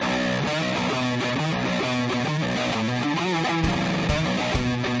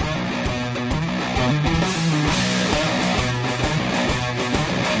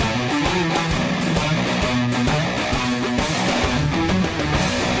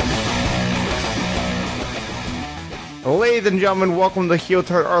Ladies and gentlemen, welcome to Heel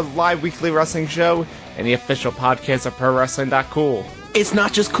Turn, our live weekly wrestling show, and the official podcast of ProWrestling.cool. It's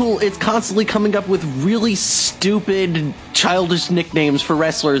not just cool, it's constantly coming up with really stupid, childish nicknames for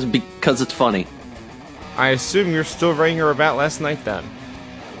wrestlers because it's funny. I assume you're still writing your about last night then.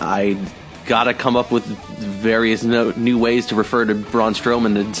 I gotta come up with various new ways to refer to Braun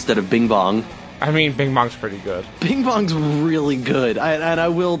Strowman instead of Bing Bong. I mean, Bing Bong's pretty good. Bing Bong's really good, and I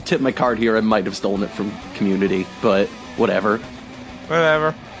will tip my card here. I might have stolen it from Community, but whatever.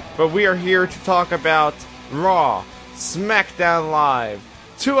 Whatever. But we are here to talk about Raw, SmackDown Live,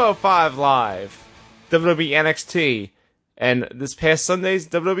 205 Live, WWE NXT, and this past Sunday's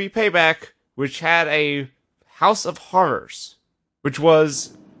WWE Payback, which had a House of Horrors, which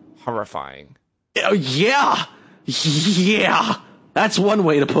was horrifying. Oh, yeah! Yeah! That's one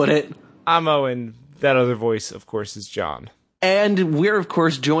way to put it. I'm Owen. That other voice, of course, is John. And we're, of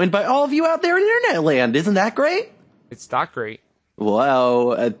course, joined by all of you out there in internet land. Isn't that great? It's not great.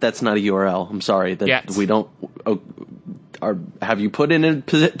 Well, that's not a URL. I'm sorry that Yet. we don't. Have you put in a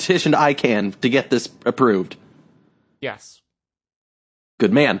petition to ICANN to get this approved? Yes.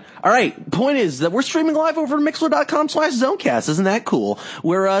 Good man. All right. Point is that we're streaming live over at mixler.com/zonecast. Isn't that cool?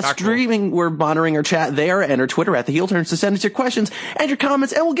 We're streaming. Cool. We're monitoring our chat there and our Twitter at the Heel Turns to send us your questions and your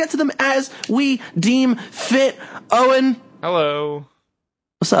comments, and we'll get to them as we deem fit. Owen. Hello.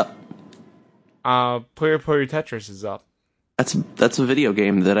 What's up? Puyo Puyo Tetris is up. That's a video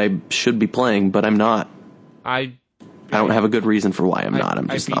game that I should be playing, but I'm not. I don't have a good reason for why I'm not. I'm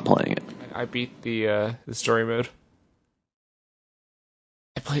just not playing it. I beat the story mode.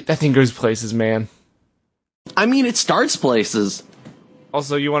 That thing goes places, man. I mean, it starts places.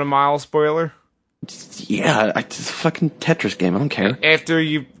 Also, you want a mild spoiler? Yeah, it's a fucking Tetris game. I don't care. After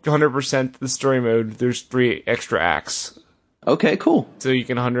you 100% the story mode, there's 3 extra acts. Okay, cool. So you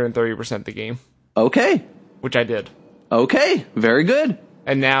can 130% the game. Okay. Which I did. Okay, very good.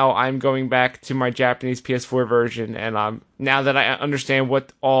 And now I'm going back to my Japanese PS4 version, and now that I understand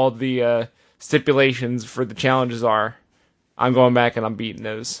what all the stipulations for the challenges are, I'm going back and I'm beating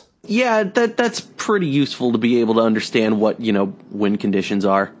those. Yeah, that's pretty useful to be able to understand what, win conditions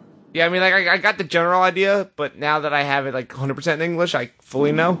are. Yeah, I mean, like, I got the general idea, but now that I have it, like, 100% in English, I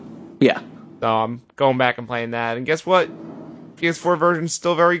fully know. Yeah. So I'm going back and playing that, and guess what? PS4 version's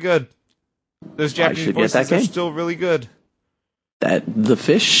still very good. Those Japanese voices are still really good. The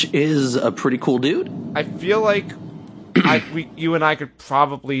fish is a pretty cool dude. I feel like you and I could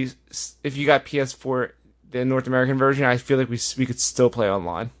probably, if you got PS4, the North American version, I feel like we could still play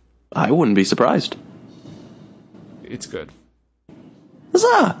online. I wouldn't be surprised. It's good.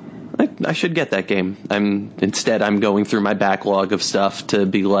 Huzzah! I should get that game. I'm going through my backlog of stuff to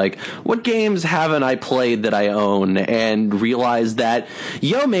be like, what games haven't I played that I own? And realize that,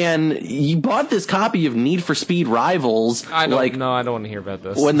 yo man, you bought this copy of Need for Speed Rivals. I don't want to hear about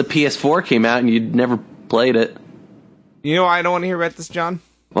this. When the PS4 came out and you'd never played it. You know why I don't want to hear about this, John?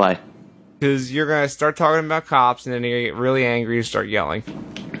 Why? Because you're going to start talking about cops, and then you're going to get really angry and start yelling.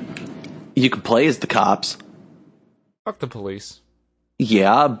 You can play as the cops. Fuck the police.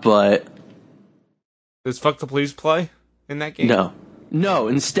 Yeah, but... Does Fuck the Police play in that game? No,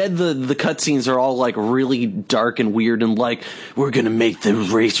 instead the cutscenes are all, like, really dark and weird and, like, we're gonna make the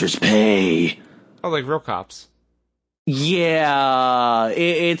racers pay. Oh, like real cops. Yeah,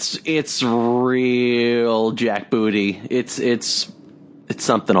 it's real jackbooty. It's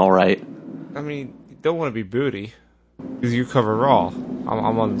something alright. I mean, you don't want to be booty, because you cover Raw.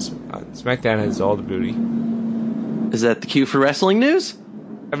 I'm on SmackDown has all the booty. Is that the cue for wrestling news?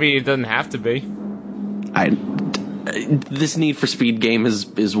 I mean, it doesn't have to be. This Need for Speed game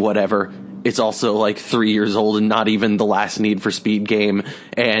is whatever. It's also like 3 years old and not even the last Need for Speed game.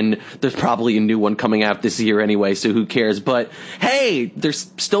 And there's probably a new one coming out this year anyway, so who cares? But hey,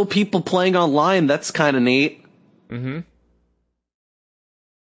 there's still people playing online. That's kind of neat. Mm-hmm.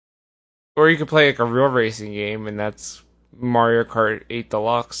 Or you could play like a real racing game, and that's Mario Kart 8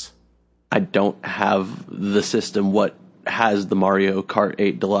 Deluxe. I don't have the system. What has the Mario Kart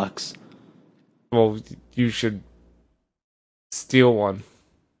 8 Deluxe? Well, you should steal one,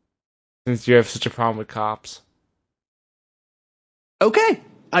 since you have such a problem with cops. Okay.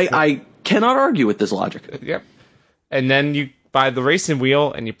 I cannot argue with this logic. Yep. And then you buy the racing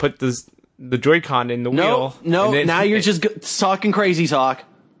wheel, and you put the Joy-Con in the wheel. No, now you're just talking crazy talk.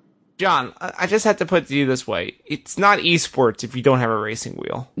 John, I just have to put it to you this way. It's not esports if you don't have a racing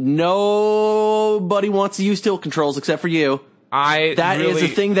wheel. Nobody wants to use tilt controls except for you. That is a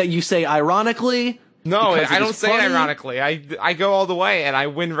thing that you say ironically. No, I don't say it ironically. I go all the way, and I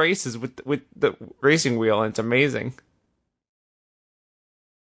win races with the racing wheel, and it's amazing.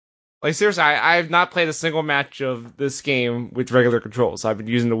 Like, seriously, I have not played a single match of this game with regular controls. I've been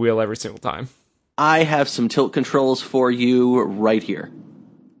using the wheel every single time. I have some tilt controls for you right here.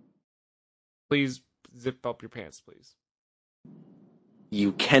 Please zip up your pants, please.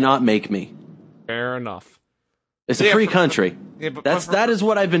 You cannot make me. Fair enough. It's a free country. But that is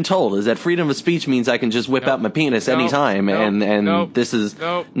what I've been told, is that freedom of speech means I can just whip out my penis anytime, and this is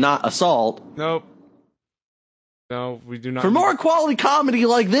not assault. Nope. No, we do not. For more quality comedy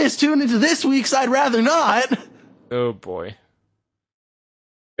like this, tune into this week's I'd Rather Not. Oh boy.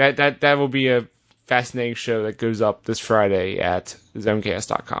 That will be a fascinating show that goes up this Friday at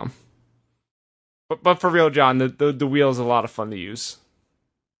zonecast.com. But for real, John, the wheel is a lot of fun to use.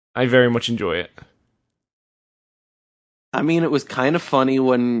 I very much enjoy it. I mean, it was kind of funny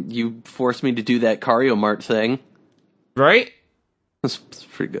when you forced me to do that Cario Mart thing. Right? It's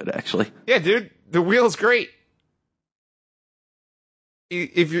pretty good, actually. Yeah, dude, the wheel's great.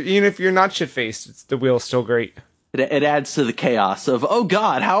 Even if you're not shit-faced, the wheel's still great. It adds to the chaos of, oh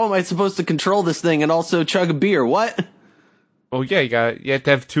god, how am I supposed to control this thing and also chug a beer? What? Well, yeah, you have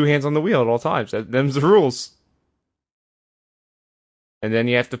to have two hands on the wheel at all times. Them's the rules. And then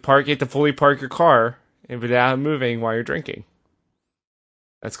you have to fully park your car without moving while you're drinking.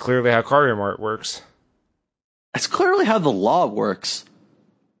 That's clearly how Cario Mart works. That's clearly how the law works.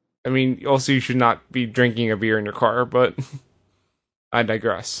 I mean, also you should not be drinking a beer in your car, but I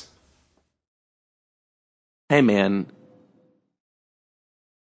digress. Hey, man.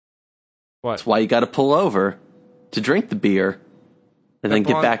 What? That's why you gotta pull over to drink the beer and then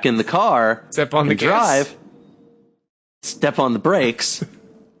get back in the car and drive. Step on the brakes.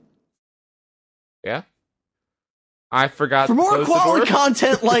 Yeah. I forgot. For more quality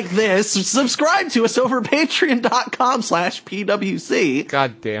content like this, subscribe to us over patreon.com/PWC.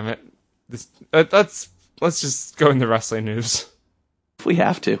 God damn it. Let's just go into wrestling news. If we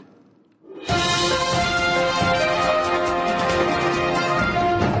have to.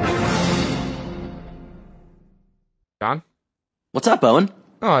 John? What's up, Owen?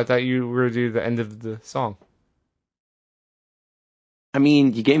 Oh, I thought you were going to do the end of the song. I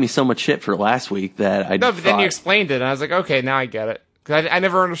mean, you gave me so much shit for last week that I No, but then you explained it, and I was like, okay, now I get it. Because I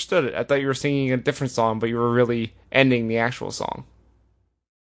never understood it. I thought you were singing a different song, but you were really ending the actual song.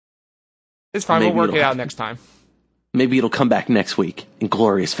 It's fine, we'll work it out next time. Maybe it'll come back next week in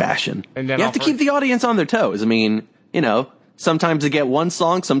glorious fashion. And then you have to keep the audience on their toes. I mean, sometimes they get one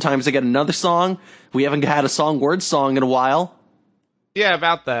song, sometimes they get another song. We haven't had a word song in a while. Yeah,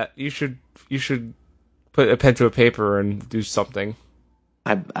 about that. You should put a pen to a paper and do something.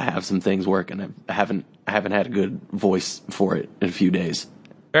 I have some things working. I haven't had a good voice for it in a few days.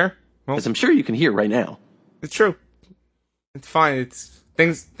 Fair? Well, as I'm sure you can hear right now. It's true. It's fine.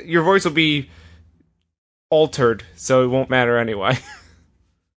 Your voice will be altered, so it won't matter anyway.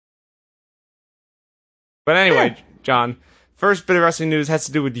 But anyway, yeah. John, first bit of wrestling news has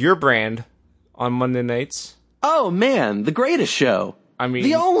to do with your brand on Monday nights. Oh man, the greatest show. I mean,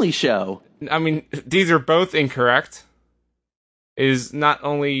 the only show. I mean, these are both incorrect. It is not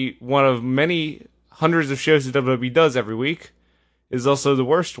only one of many hundreds of shows that WWE does every week, it is also the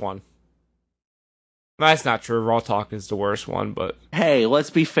worst one. That's not true. Raw Talk is the worst one, but... Hey, let's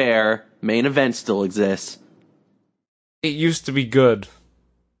be fair. Main Event still exists. It used to be good.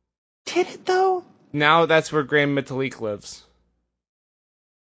 Did it, though? Now that's where Grand Metalik lives.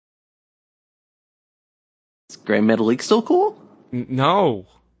 Is Grand Metalik still cool? No.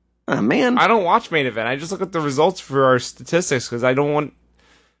 Oh, man. I don't watch Main Event. I just look at the results for our statistics because I don't want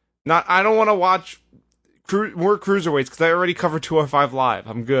to watch more cruiserweights because I already covered 205 Live.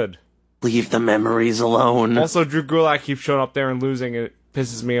 I'm good. Leave the memories alone. Also, Drew Gulak keeps showing up there and losing. It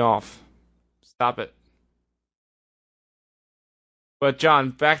pisses me off. Stop it. But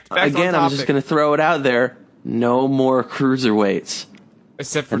John, back again. I'm just going to throw it out there. No more cruiserweights.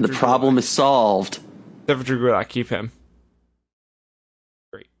 Except for and the problem is solved. Except for Drew Gulak, keep him.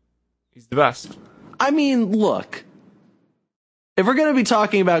 Great, he's the best. I mean, look. If we're going to be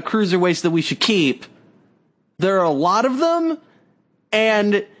talking about cruiserweights that we should keep, there are a lot of them,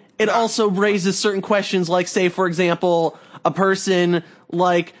 and it also raises certain questions, like, say, for example, a person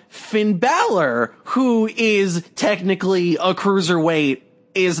like Finn Balor, who is technically a cruiserweight,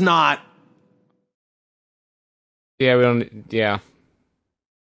 is not. Yeah,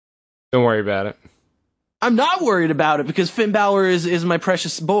 don't worry about it. I'm not worried about it because Finn Balor is my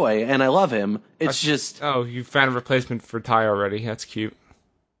precious boy, and I love him. It's just... Oh, you found a replacement for Ty already. That's cute.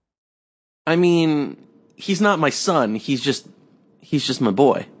 I mean, he's not my son. He's just my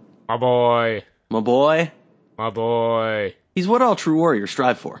boy. My boy. My boy. My boy. He's what all true warriors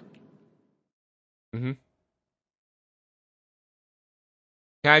strive for. Mm-hmm.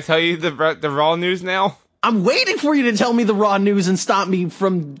 Can I tell you the Raw news now? I'm waiting for you to tell me the Raw news and stop me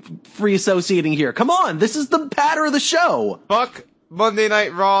from free associating here. Come on, this is the patter of the show. Fuck Monday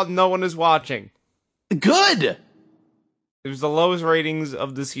Night Raw, no one is watching. Good. It was the lowest ratings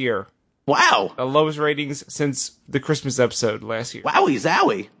of this year. Wow. The lowest ratings since the Christmas episode last year. Wowie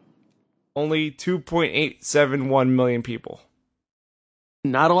zowie. Only 2.871 million people.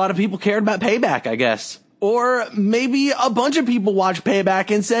 Not a lot of people cared about Payback, I guess. Or maybe a bunch of people watched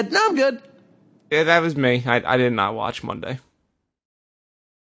Payback and said, no, I'm good. Yeah, that was me. I did not watch Monday.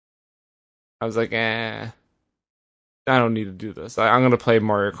 I was like, I don't need to do this. I'm going to play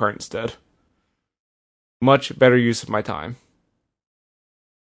Mario Kart instead. Much better use of my time.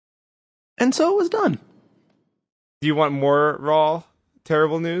 And so it was done. Do you want more Raw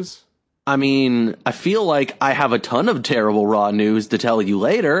terrible news? I mean, I feel like I have a ton of terrible Raw news to tell you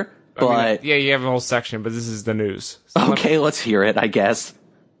later, but... I mean, yeah, you have a whole section, but this is the news. So okay, let's hear it, I guess.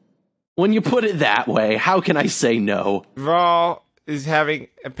 When you put it that way, how can I say no? Raw is having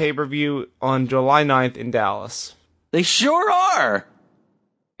a pay-per-view on July 9th in Dallas. They sure are!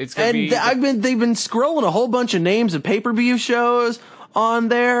 It's gonna be... they've been scrolling a whole bunch of names of pay-per-view shows on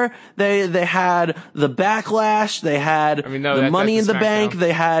there. They had the Backlash, they had the Money in the Bank,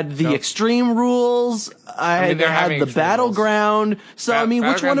 they had the Extreme Rules, they had the Battleground. So,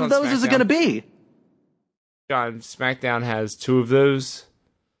 which one of those is it going to be? John, SmackDown has two of those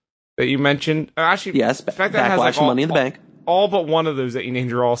that you mentioned. Actually, yes, SmackDown Backlash has like and Money in the Bank. All but one of those that you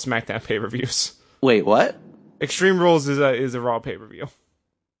named are all SmackDown pay-per-views. Wait, what? Extreme Rules is a Raw pay-per-view.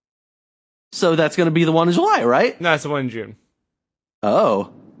 So that's going to be the one in July, right? No, it's the one in June.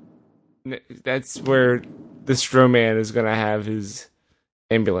 Oh. That's where the Strowman is going to have his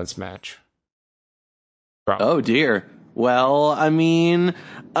ambulance match. Probably. Oh, dear. Well, I mean,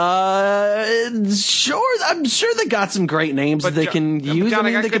 sure, I'm sure they got some great names that they can use. John,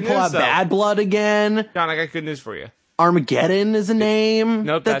 they can pull out Bad Blood again. John, I got good news for you. Armageddon is a name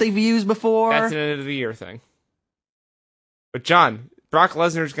that they've used before. That's an end of the year thing. But John, Brock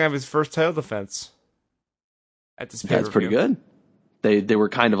Lesnar's gonna have his first title defense at this pay-per-view. That's pretty good. They were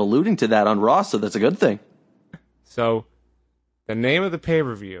kind of alluding to that on Raw, so that's a good thing. So, the name of the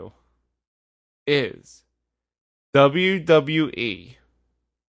pay-per-view is WWE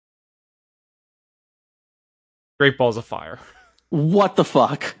Great Balls of Fire. What the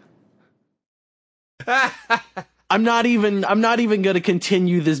fuck? I'm not even going to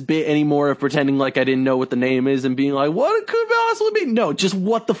continue this bit anymore of pretending like I didn't know what the name is and being like, what it could possibly be? No, just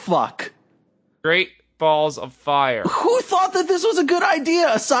what the fuck? Great Balls of Fire. Who thought that this was a good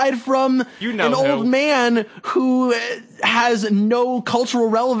idea aside from an old man who has no cultural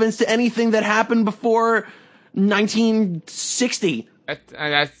relevance to anything that happened before 1960?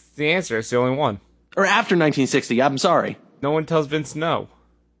 That's the answer. It's the only one. Or after 1960. I'm sorry. No one tells Vince no.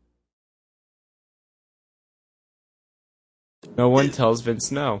 No one tells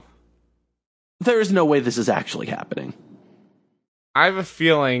Vince no. There is no way this is actually happening. I have a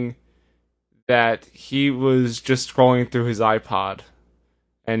feeling that he was just scrolling through his iPod,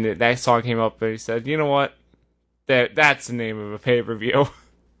 and that song came up, and he said, you know what? That's the name of a pay-per-view.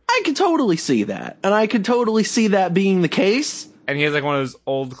 I could totally see that. And I could totally see that being the case. And he has like one of those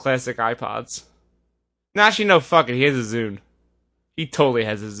old classic iPods. No, actually, no, fuck it. He has a Zune. He totally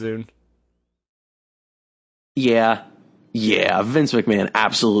has a Zune. Yeah, Vince McMahon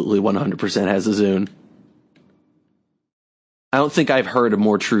absolutely 100% has a Zune. I don't think I've heard a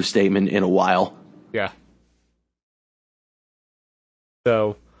more true statement in a while. Yeah.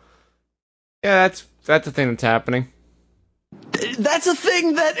 So, yeah, that's the thing that's happening. That's a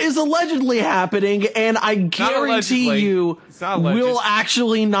thing that is allegedly happening, and I guarantee you will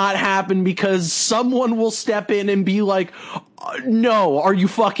actually not happen because someone will step in and be like, no, are you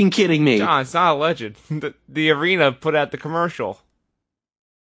fucking kidding me? John, it's not alleged. The arena put out the commercial.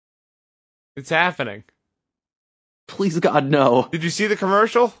 It's happening. Please God, no. Did you see the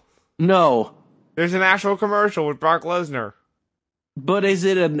commercial? No. There's an actual commercial with Brock Lesnar. But is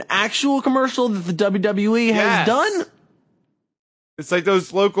it an actual commercial that the WWE has done? It's like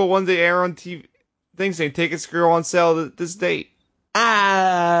those local ones they air on TV. Things saying tickets go on sale this date.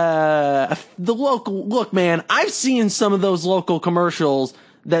 The local... Look, man, I've seen some of those local commercials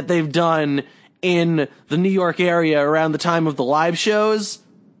that they've done in the New York area around the time of the live shows.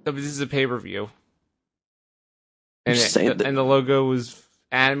 No, but this is a pay-per-view. And the logo was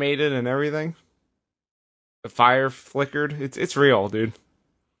animated and everything. The fire flickered. It's real, dude.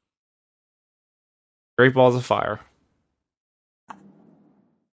 Great Balls of Fire.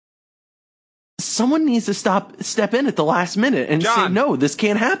 Someone needs to step in at the last minute and say, no, this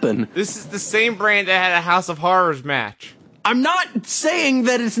can't happen. This is the same brand that had a House of Horrors match. I'm not saying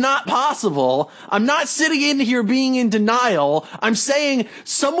that it's not possible. I'm not sitting in here being in denial. I'm saying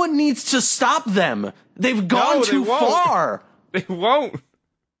someone needs to stop them. They've gone too far. They won't.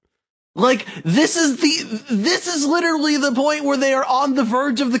 Like, this is literally the point where they are on the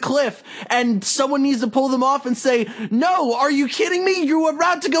verge of the cliff, and someone needs to pull them off and say, no, are you kidding me? You're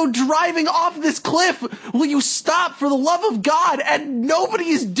about to go driving off this cliff. Will you stop, for the love of God? And nobody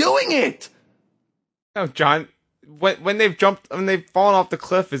is doing it. No, John, when they've fallen off the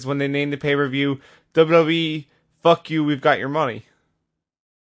cliff is when they named the pay-per-view WWE, fuck you, we've got your money.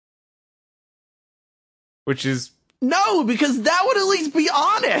 Which is... No, because that would at least be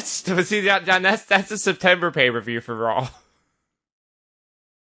honest. But see, John, that's a September pay-per-view for Raw.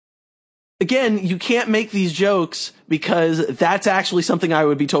 Again, you can't make these jokes because that's actually something I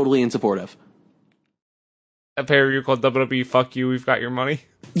would be totally in support of. A pay-per-view called WWE Fuck You, We've Got Your Money?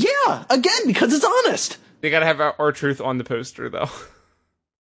 Yeah, again, because it's honest. They gotta have our truth on the poster, though.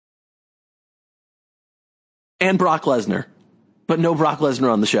 And Brock Lesnar. But no Brock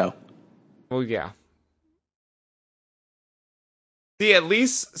Lesnar on the show. Well, yeah. See, at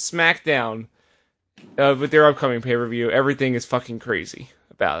least SmackDown, with their upcoming pay-per-view, everything is fucking crazy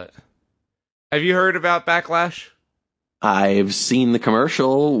about it. Have you heard about Backlash? I've seen the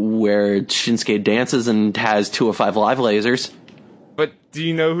commercial where Shinsuke dances and has 205 Live lasers. But do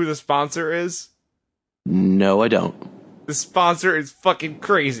you know who the sponsor is? No, I don't. The sponsor is fucking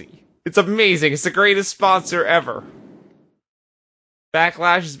crazy. It's amazing. It's the greatest sponsor ever.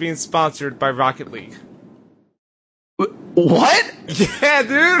 Backlash is being sponsored by Rocket League. What? Yeah,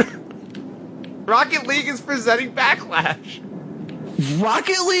 dude! Rocket League is presenting Backlash.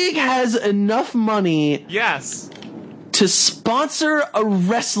 Rocket League has enough money... Yes. ...to sponsor a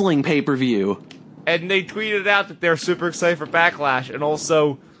wrestling pay-per-view. And they tweeted out that they're super excited for Backlash, and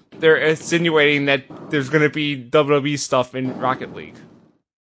also they're insinuating that there's going to be WWE stuff in Rocket League.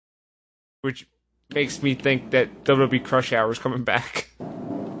 Which makes me think that WWE Crush Hour is coming back.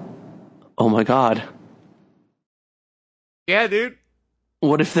 Oh my god. Yeah, dude.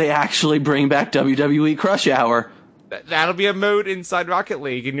 What if they actually bring back WWE Crush Hour? That'll be a mode inside Rocket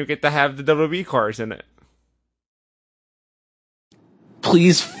League, and you get to have the WWE cars in it.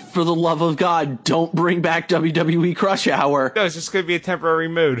 Please, for the love of God, don't bring back WWE Crush Hour. No, it's just going to be a temporary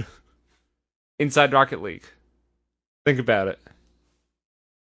mode inside Rocket League. Think about it.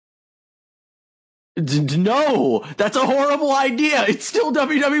 No! That's a horrible idea! It's still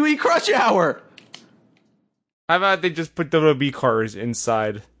WWE Crush Hour! How about they just put WWE cars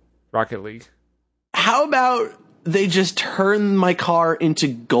inside Rocket League? How about they just turn my car into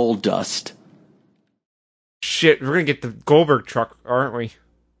gold dust? Shit, we're gonna get the Goldberg truck, aren't we?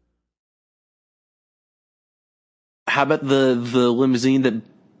 How about the limousine that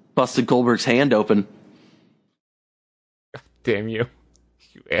busted Goldberg's hand open? God damn you.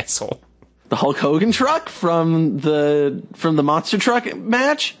 You asshole. The Hulk Hogan truck from the Monster Truck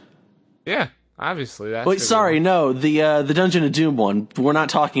match? Yeah. Obviously, that's... Wait, sorry, no, the Dungeon of Doom one. We're not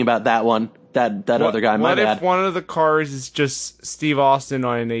talking about that one. That other guy, my bad. What if one of the cars is just Steve Austin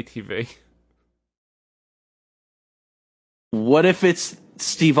on an ATV? What if it's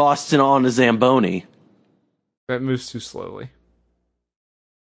Steve Austin on a Zamboni? That moves too slowly.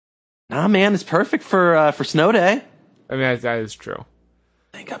 Nah, man, it's perfect for snow day. I mean, that is true.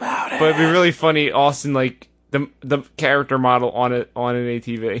 Think about it. But it'd be really funny, Austin, like, the character model on an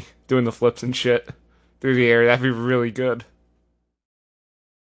ATV, doing the flips and shit through the air. That'd be really good.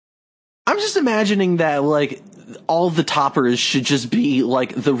 I'm just imagining that, like, all the toppers should just be,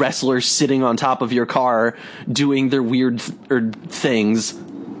 like, the wrestlers sitting on top of your car doing their weird things.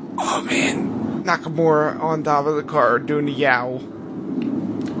 Oh, man. Nakamura on top of the car doing the yow.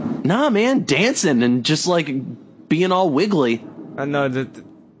 Nah, man, dancing and just, like, being all wiggly. I know that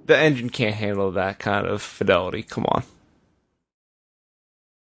the engine can't handle that kind of fidelity. Come on.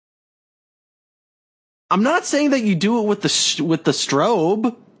 I'm not saying that you do it with the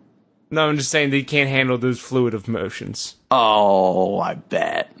strobe. No, I'm just saying that you can't handle those fluid of motions. Oh, I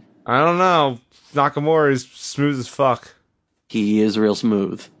bet. I don't know. Nakamura is smooth as fuck. He is real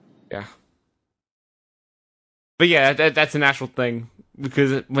smooth. Yeah. But yeah, that's a natural thing.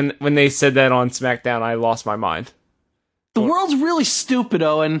 Because when they said that on SmackDown, I lost my mind. The world's really stupid,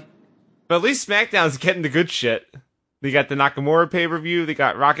 Owen. But at least SmackDown's getting the good shit. They got the Nakamura pay-per-view. They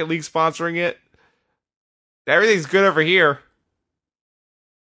got Rocket League sponsoring it. Everything's good over here.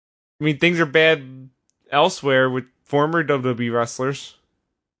 I mean, things are bad elsewhere with former WWE wrestlers.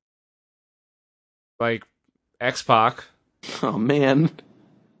 Like X-Pac. Oh, man.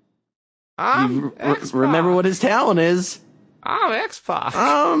 Remember what his talent is. I'm X-Pac.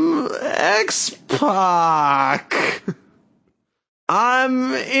 X-Pac.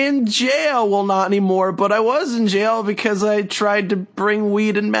 I'm in jail. Well, not anymore, but I was in jail because I tried to bring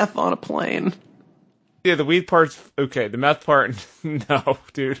weed and meth on a plane. Yeah, the weed part's okay. The meth part, no,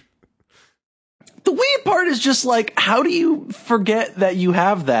 dude. The weed part is just like, how do you forget that you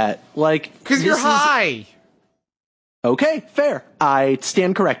have that? Like, because you're high. Okay, fair. I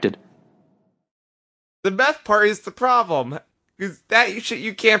stand corrected. The meth part is the problem. Because that shit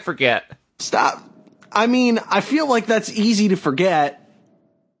you can't forget. Stop. I mean, I feel like that's easy to forget.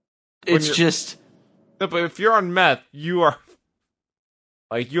 It's just... No, but if you're on meth, you are...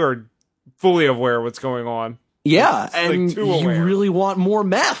 Like, you're fully aware of what's going on. Yeah, it's and like, you really want more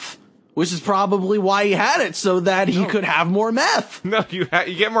meth. Which is probably why he had it, so that he could have more meth. No, you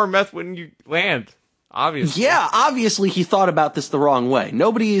get more meth when you land. Obviously. Yeah, obviously he thought about this the wrong way.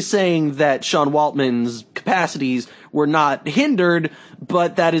 Nobody is saying that Sean Waltman's capacities were not hindered,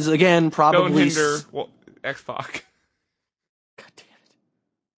 but that is, again, probably... Don't hinder X-Pac. God damn it.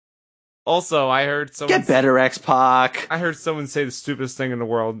 Also, I heard someone... Get better, X-Pac. I heard someone say the stupidest thing in the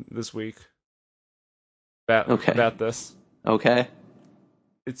world this week. About this. Okay.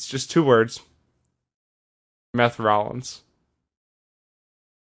 It's just 2 words. Meth Rollins.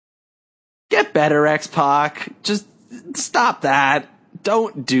 Get better, X-Pac. Just stop that.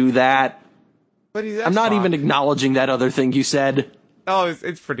 Don't do that. But he's X-Pac. I'm not even acknowledging that other thing you said. Oh,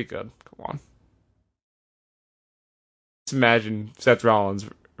 it's pretty good. Come on. Just imagine Seth Rollins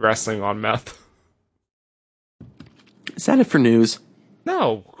wrestling on meth. Is that it for news?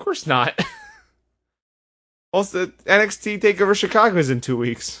 No, of course not. Also, NXT TakeOver Chicago is in 2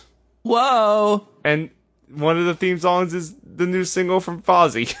 weeks. Whoa. And one of the theme songs is the new single from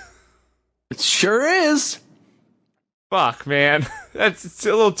Fozzy. It sure is. Fuck, man. It's a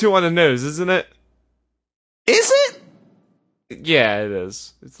little too on the nose, isn't it? Is it? Yeah, it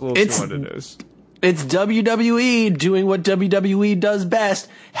is. It's a little too on the nose. It's WWE doing what WWE does best,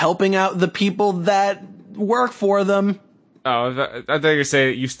 helping out the people that work for them. Oh, I thought you were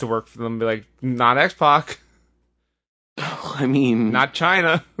saying it used to work for them. Be like, not X-Pac. I mean... Not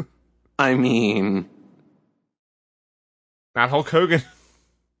China. I mean... Not Hulk Hogan.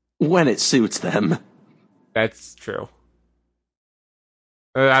 When it suits them. That's true.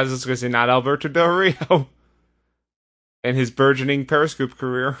 I was just going to say, not Alberto Del Rio. And his burgeoning Periscope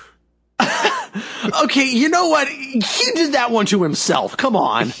career. Okay, you know what? He did that one to himself. Come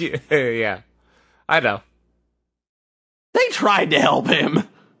on. Yeah. I know. They tried to help him.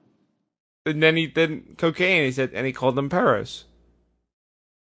 And then he did cocaine, and he called them Peros.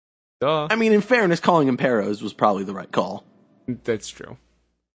 Duh. I mean, in fairness, calling him Peros was probably the right call. That's true.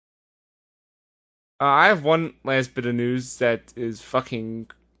 I have one last bit of news that is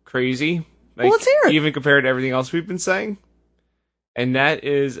fucking crazy. Like, well, let's hear it. Even compared to everything else we've been saying. And that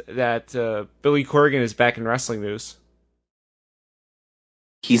is that Billy Corgan is back in wrestling news.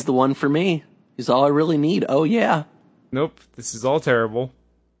 He's the one for me. He's all I really need. Oh, yeah. Nope, this is all terrible.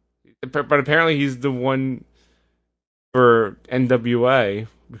 But apparently he's the one for NWA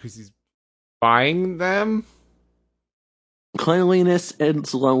because he's buying them. Cleanliness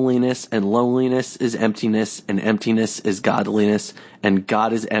is loneliness, and loneliness is emptiness, and emptiness is godliness, and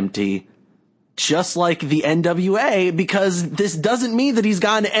God is empty. Just like the NWA, because this doesn't mean that he's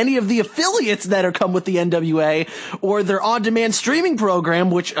gotten any of the affiliates that are come with the NWA, or their on-demand streaming program,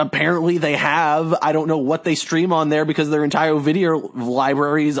 which apparently they have. I don't know what they stream on there because their entire video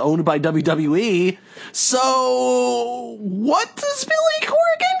library is owned by WWE. So, what does Billy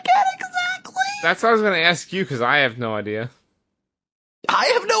Corgan get exactly? That's what I was going to ask you, because I have no idea. I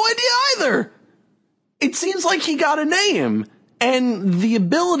have no idea either. It seems like he got a name and the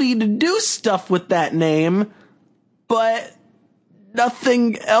ability to do stuff with that name, but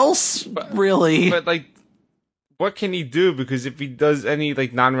nothing else really. But like, what can he do? Because if he does any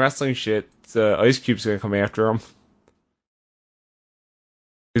like non-wrestling shit, Ice Cube's gonna come after him.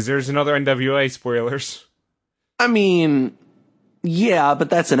 Because there's another NWA spoilers. I mean, yeah, but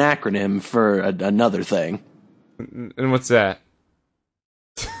that's an acronym for another thing. And what's that?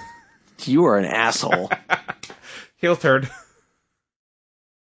 You are an asshole. Heel turd.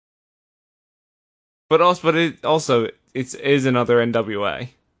 But it is another NWA.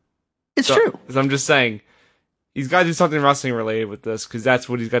 It's true. So I'm just saying, he's got to do something wrestling related with this because that's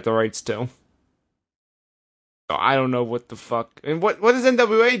what he's got the rights to. So I don't know what the fuck. And what does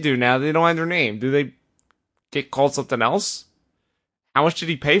NWA do now? They don't have their name. Do they get called something else? How much did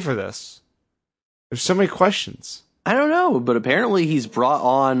he pay for this? There's so many questions. I don't know, but apparently he's brought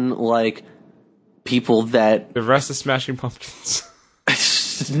on, like, people that... The rest of Smashing Pumpkins.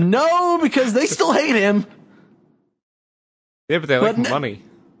 No, because they still hate him. Yeah, but they like money.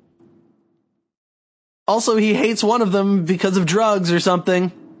 Also, he hates one of them because of drugs or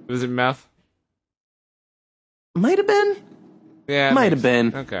something. Was it meth? Might have been. Yeah. Might have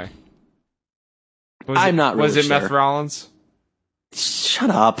been. Okay. I'm not really sure. Was it Meth Rollins? Shut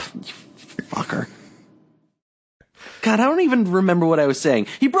up, you fucker. God, I don't even remember what I was saying.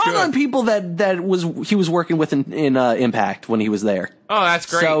 He brought on people that he was working with in Impact when he was there. Oh, that's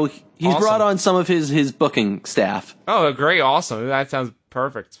great. So he's brought on some of his booking staff. Oh, great. Awesome. That sounds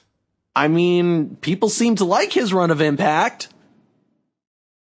perfect. I mean, people seem to like his run of Impact.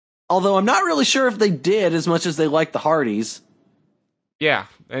 Although I'm not really sure if they did as much as they liked the Hardys. Yeah,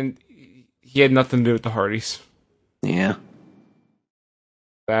 and he had nothing to do with the Hardys. Yeah.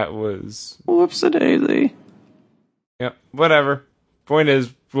 That was... Whoops-a-daisy. Yep, whatever. Point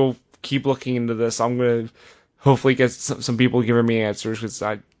is, we'll keep looking into this. I'm going to hopefully get some people giving me answers, because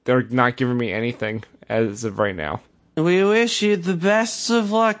they're not giving me anything as of right now. We wish you the best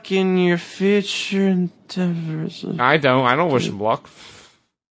of luck in your future endeavors. I don't wish him luck.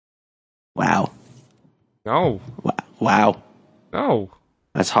 Wow. No. Wow. No.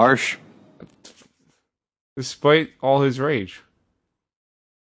 That's harsh. Despite all his rage.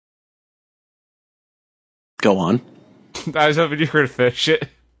 Go on. I was hoping you were going to finish it.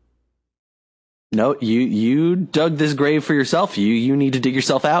 No, you dug this grave for yourself. You need to dig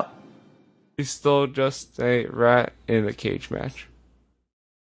yourself out. He's still just a rat in a cage match.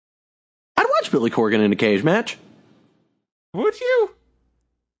 I'd watch Billy Corgan in a cage match. Would you?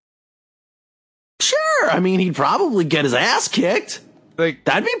 Sure. I mean, he'd probably get his ass kicked. Like,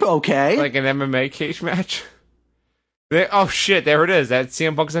 that'd be okay. Like an MMA cage match? Oh shit, there it is. That's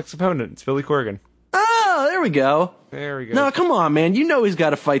CM Punk's ex-opponent. It's Billy Corgan. Oh, there we go. There we go. No, come on, man. You know he's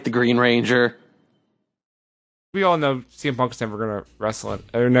got to fight the Green Ranger. We all know CM Punk's never going to wrestle it,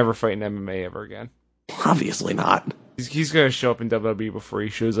 or never fight in MMA ever again. Obviously not. He's going to show up in WWE before he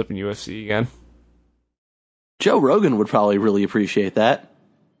shows up in UFC again. Joe Rogan would probably really appreciate that.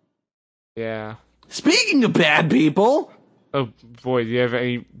 Yeah. Speaking of bad people... Oh, boy, do you have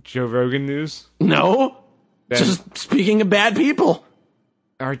any Joe Rogan news? No. Just speaking of bad people.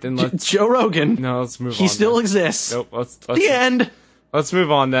 All right, then let's... Joe Rogan. No, let's move on. He still exists. Nope, let's the end. Let's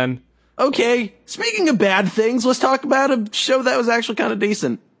move on, then. Okay, speaking of bad things, let's talk about a show that was actually kind of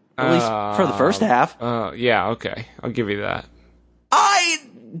decent. At least for the first half. Yeah, okay. I'll give you that. I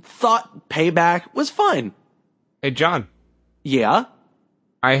thought Payback was fine. Hey, John. Yeah?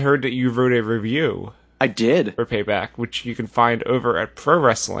 I heard that you wrote a review. I did. For Payback, which you can find over at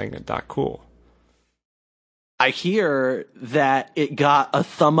prowrestling.cool. I hear that it got a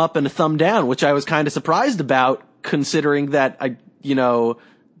thumb up and a thumb down, which I was kind of surprised about, considering that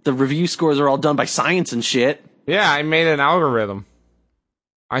the review scores are all done by science and shit. Yeah, I made an algorithm.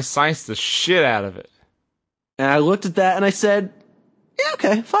 I scienced the shit out of it. And I looked at that and I said, yeah,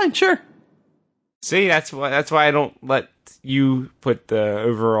 okay, fine, sure. See, that's why I don't let you put the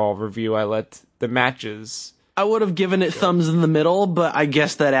overall review. I let the matches. I would have given it thumbs in the middle, but I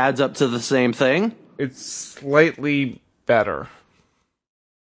guess that adds up to the same thing. It's slightly better.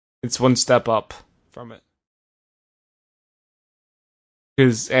 It's one step up from it.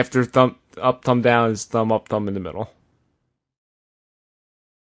 Because after thumb up, thumb down is thumb up, thumb in the middle.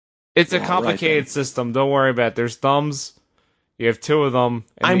 It's a complicated system. Don't worry about it. There's thumbs. You have two of them.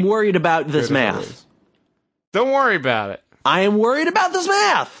 I'm worried about this math. Don't worry about it. I am worried about this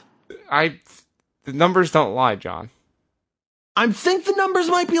math. The numbers don't lie, John. I think the numbers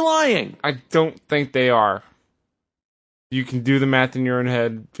might be lying. I don't think they are. You can do the math in your own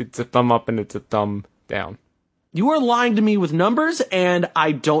head. It's a thumb up and it's a thumb down. You are lying to me with numbers, and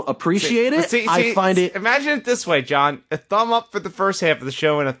I don't appreciate it. I find it... Imagine it this way, John. A thumb up for the first half of the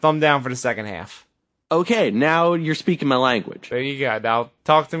show and a thumb down for the second half. Okay, now you're speaking my language. There you go. Now,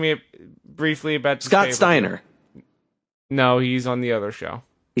 talk to me briefly about... Scott Steiner. No, he's on the other show.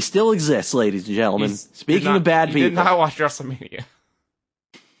 He still exists, ladies and gentlemen. Speaking of bad people... You did not watch WrestleMania.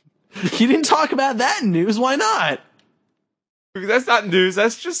 You didn't talk about that in news. Why not? That's not news.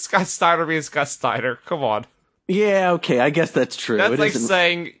 That's just Scott Steiner being Scott Steiner. Come on. Yeah, okay, I guess that's true. That's like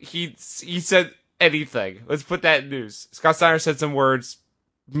saying he said anything. Let's put that in news. Scott Steiner said some words.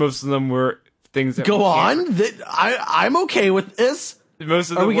 Most of them were things that... Go on. I'm okay with this.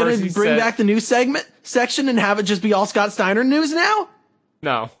 Most of the Are we going to bring back the news section and have it just be all Scott Steiner news now?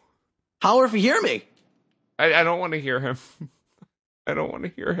 No. Holler if you hear me. I don't want to hear him. I don't want to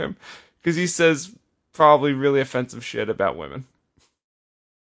hear him. Because he says probably really offensive shit about women.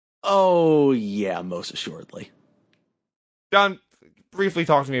 Oh, yeah, most assuredly. John, briefly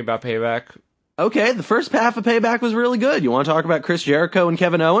talk to me about Payback. Okay, the first half of Payback was really good. You want to talk about Chris Jericho and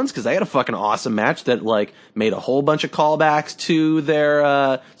Kevin Owens? Because they had a fucking awesome match that, like, made a whole bunch of callbacks to their,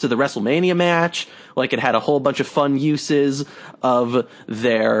 to the WrestleMania match. Like, it had a whole bunch of fun uses of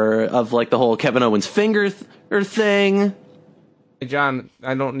like, the whole Kevin Owens finger thing. Hey, John,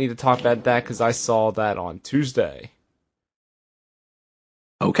 I don't need to talk about that because I saw that on Tuesday.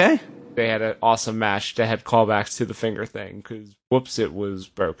 Okay. They had an awesome match that had callbacks to the finger thing because, whoops, it was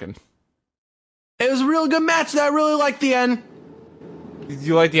broken. It was a real good match, and I really liked the end. Did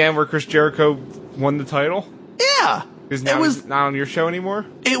you like the end where Chris Jericho won the title? Yeah. Because now he's not on your show anymore?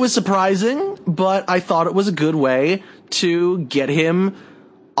 It was surprising, but I thought it was a good way to get him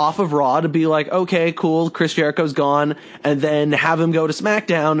off of Raw, to be like, okay, cool, Chris Jericho's gone, and then have him go to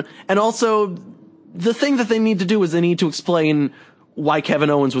SmackDown. And also, the thing that they need to do is they need to explain why Kevin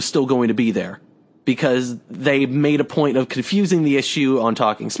Owens was still going to be there. Because they made a point of confusing the issue on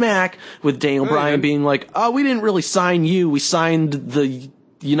Talking Smack with Daniel Bryan being like, oh, we didn't really sign you, we signed the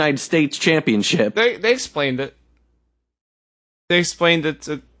United States Championship. They explained it. They explained it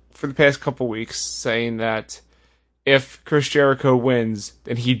for the past couple weeks, saying that if Chris Jericho wins,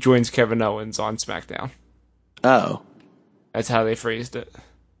 then he joins Kevin Owens on SmackDown. Oh. That's how they phrased it.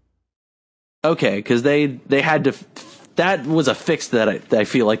 Okay, because they had to... That was a fix that I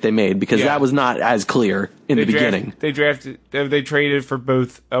feel like they made, because that was not as clear in the beginning. They traded for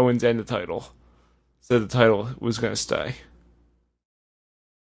both Owens and the title. So the title was going to stay.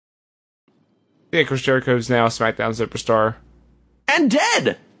 Yeah, Chris Jericho's now SmackDown Superstar. And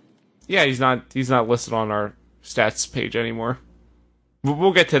dead! Yeah, he's not listed on our stats page anymore.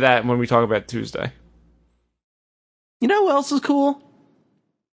 We'll get to that when we talk about Tuesday. You know who else is cool?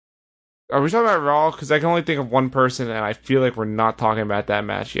 Are we talking about Raw? Because I can only think of one person, and I feel like we're not talking about that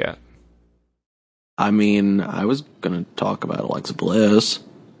match yet. I mean, I was going to talk about Alexa Bliss.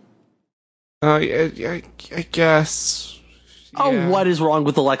 I guess. Oh, yeah. what is wrong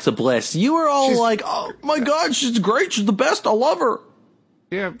with Alexa Bliss? You were all like, oh my god, she's great, she's the best, I love her.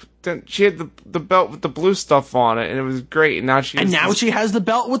 Yeah, but then she had the belt with the blue stuff on it, and it was great. And now she has the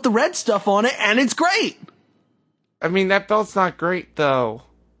belt with the red stuff on it, and it's great. I mean, that belt's not great, though.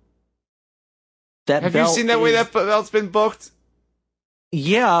 Have you seen that way that belt's been booked?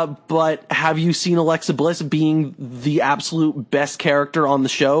 Yeah, but have you seen Alexa Bliss being the absolute best character on the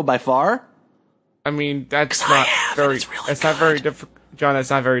show by far? I mean, that's not very difficult, John. That's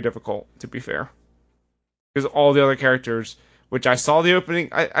not very difficult, to be fair. Because all the other characters, which I saw the opening,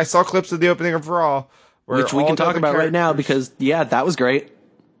 I saw clips of the opening of Raw, which we can talk about right now, because that was great.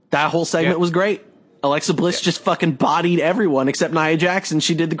 That whole segment was great. Alexa Bliss just fucking bodied everyone except Nia Jax.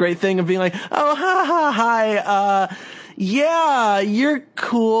 She did the great thing of being like, oh, hi, yeah, you're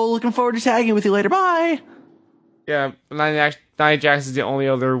cool. Looking forward to tagging with you later. Bye. Yeah, Nia Jax is the only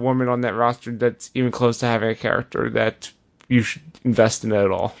other woman on that roster that's even close to having a character that you should invest in at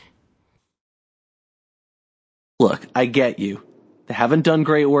all. Look, I get you. They haven't done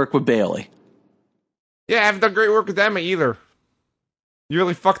great work with Bayley. Yeah, I haven't done great work with Emma either. You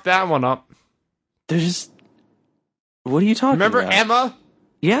really fucked that one up. What are you talking about? Remember Emma?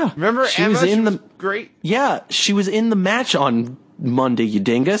 Yeah. Remember she Emma? Was great. Yeah, she was in the match on Monday, you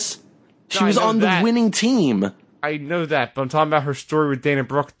dingus. She was on the winning team. I know that, but I'm talking about her story with Dana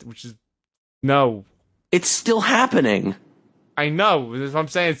Brooke, which is... No. It's still happening. I know. That's what I'm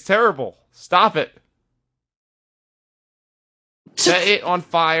saying. It's terrible. Stop it. Set it on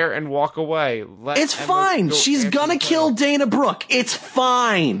fire and walk away. It's fine. She's gonna kill Dana Brooke. It's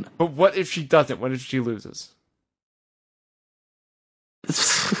fine. But what if she doesn't? What if she loses?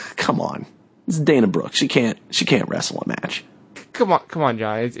 Come on. It's Dana Brooke. She can't wrestle a match. Come on,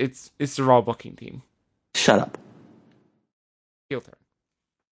 John. It's the Raw booking team. Shut up. Heel turn.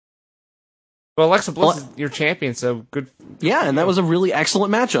 Well, Alexa Bliss is your champion, so good. Yeah, and that was a really excellent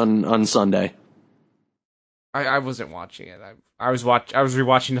match on Sunday. I wasn't watching it. I was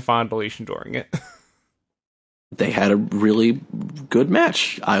rewatching the final deletion during it. They had a really good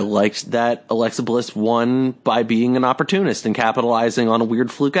match. I liked that Alexa Bliss won by being an opportunist and capitalizing on a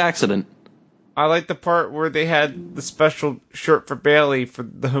weird fluke accident. I like the part where they had the special shirt for Bayley for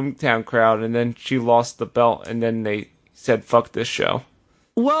the hometown crowd, and then she lost the belt, and then they said, fuck this show.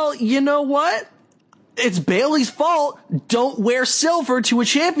 Well, you know what? It's Bayley's fault. Don't wear silver to a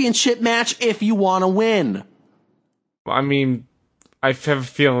championship match if you want to win. I mean, I have a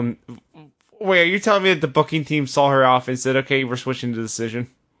feeling... Wait, are you telling me that the booking team saw her off and said, okay, we're switching to decision?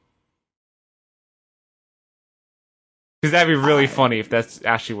 Because that'd be really funny if that's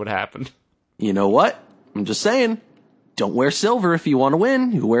actually what happened. You know what? I'm just saying. Don't wear silver if you want to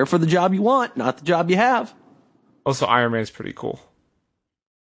win. You wear it for the job you want, not the job you have. Also, Iron Man's pretty cool.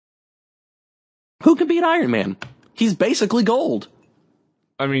 Who can beat Iron Man? He's basically gold.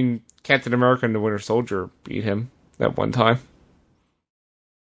 I mean, Captain America and the Winter Soldier beat him that one time.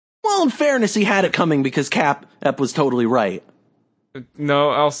 Well, in fairness, he had it coming because Cap was totally right. No,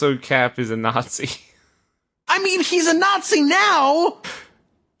 also Cap is a Nazi. I mean, he's a Nazi now!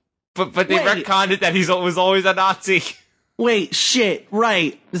 But they retconned it that he was always a Nazi. Wait, shit,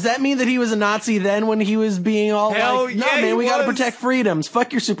 right. Does that mean that he was a Nazi then when he was being all Hell like, no, yeah, man, we was. gotta protect freedoms.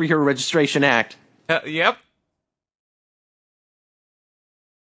 Fuck your Superhero Registration Act. Yep.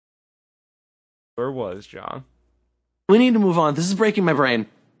 Where was John? We need to move on. This is breaking my brain.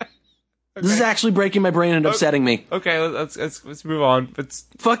 Okay. This is actually breaking my brain and upsetting me. Okay, let's move on.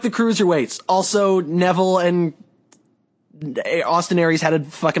 Fuck the cruiserweights. Also, Neville and Austin Aries had a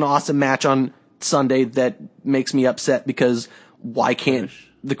fucking awesome match on Sunday that makes me upset because why can't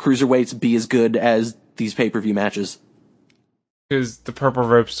the cruiserweights be as good as these pay-per-view matches? Because the purple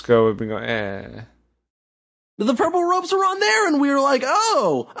ropes go and we go, eh. The purple ropes were on there and we were like,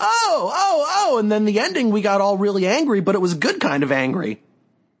 oh, and then the ending we got all really angry, but it was a good kind of angry.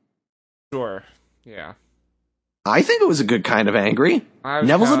 Sure, yeah. I think it was a good kind of angry.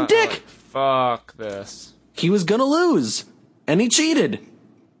 Neville's a dick. Like, fuck this. He was gonna lose, and he cheated.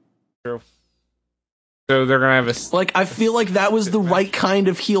 True. So they're gonna have a... Like, I feel like that was the right kind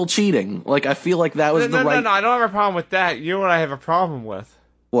of heel cheating. Like, I feel like that was the right... No, I don't have a problem with that. You know what I have a problem with?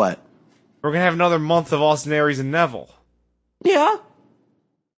 What? We're gonna have another month of Austin Aries and Neville. Yeah.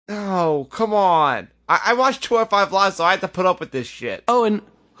 Oh, come on. I watched 205 Live, so I had to put up with this shit. Oh, and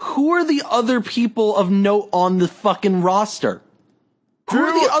who are the other people of note on the fucking roster? Who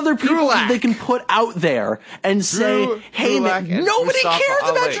are the other people that they can put out there and say, hey, man, nobody cares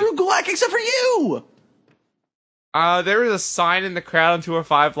about Drew Gulak except for you? There was a sign in the crowd on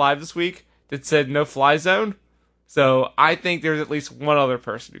 205 Live this week that said no fly zone. So I think there's at least one other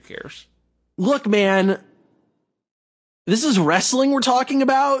person who cares. Look, man, this is wrestling we're talking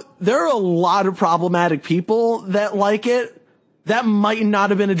about. There are a lot of problematic people that like it. That might not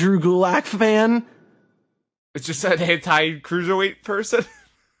have been a Drew Gulak fan. It's just an anti-cruiserweight person?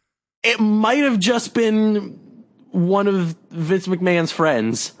 It might have just been one of Vince McMahon's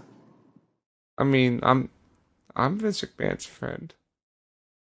friends. I mean, I'm Vince McMahon's friend.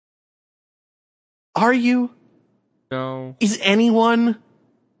 Are you? No. Is anyone?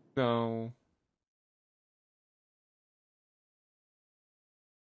 No.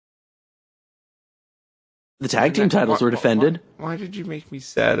 The tag team titles were defended. Why did you make me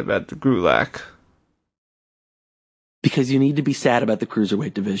sad about the Gulak? Because you need to be sad about the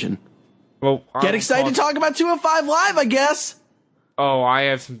cruiserweight division. Well, get excited to talk about 205 Live, I guess. Oh, I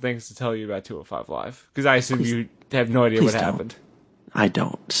have some things to tell you about 205 Live. Because I assume you have no idea what happened. I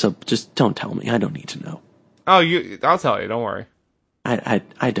don't. So just don't tell me. I don't need to know. Oh, I'll tell you. Don't worry. I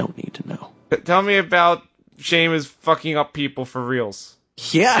don't need to know. Tell me about Sheamus fucking up people for reals.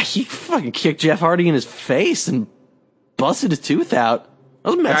 Yeah, he fucking kicked Jeff Hardy in his face and busted his tooth out.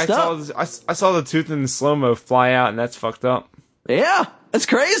 That was messed up. I saw the tooth in the slow-mo fly out, and that's fucked up. Yeah, that's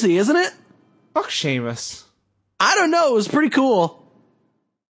crazy, isn't it? Fuck Sheamus. I don't know, it was pretty cool.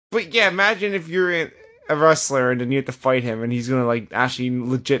 But yeah, imagine if you're a wrestler and then you have to fight him, and he's gonna, like, actually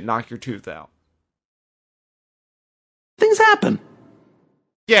legit knock your tooth out. Things happen.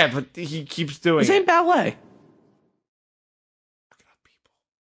 Yeah, but he keeps doing it. This ain't ballet.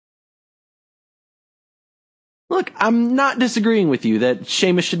 Look, I'm not disagreeing with you that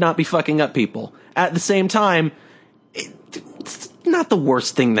Sheamus should not be fucking up people. At the same time, it's not the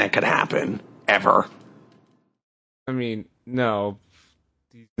worst thing that could happen, ever. I mean, no,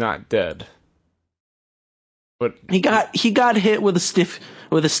 he's not dead. But he got hit with a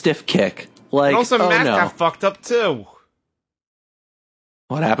stiff kick. Like, and also, Matt got fucked up too.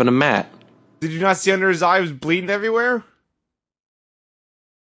 What happened to Matt? Did you not see under his eye? He was bleeding everywhere.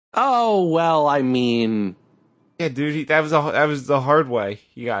 Oh well, I mean. Yeah, dude, that was the hard way.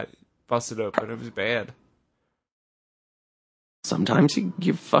 He got busted open. It was bad. Sometimes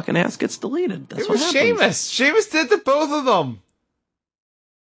your fucking ass gets deleted. That's what happens. Sheamus. Sheamus did to both of them.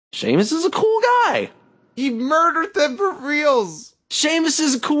 Sheamus is a cool guy. He murdered them for reals. Sheamus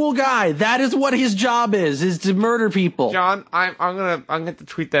is a cool guy. That is what his job is to murder people. John, I'm gonna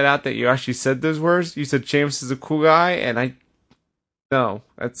tweet that out that you actually said those words. You said Sheamus is a cool guy, and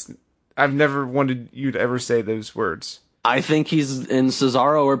I've never wanted you to ever say those words. I think he's and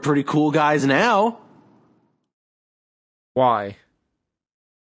Cesaro are pretty cool guys now. Why?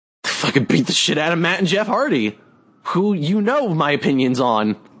 Fucking beat the shit out of Matt and Jeff Hardy, who you know my opinions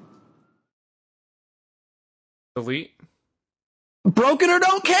on. Delete? Broken or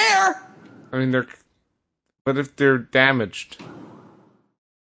don't care! I mean, what if they're damaged?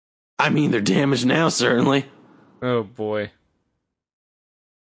 I mean, they're damaged now, certainly. Oh, boy.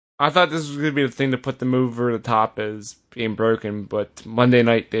 I thought this was going to be the thing to put them over the top as being broken, but Monday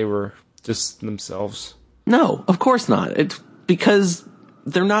night they were just themselves. No, of course not. It's because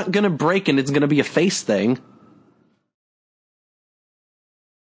they're not going to break and it's going to be a face thing.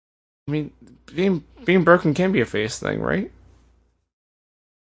 I mean, being broken can be a face thing, right?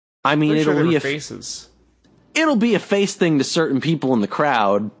 I mean, it'll be faces. It'll be a face thing to certain people in the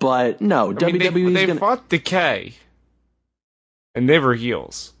crowd, but no, WWE's they fought Decay, and they were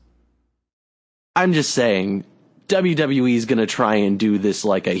heels. I'm just saying, WWE's gonna try and do this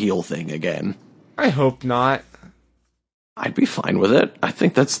like a heel thing again. I hope not. I'd be fine with it. I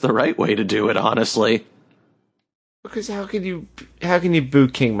think that's the right way to do it, honestly. Because how can you boo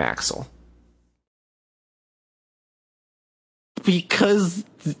King Maxwell? Because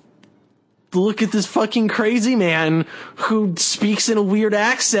look at this fucking crazy man who speaks in a weird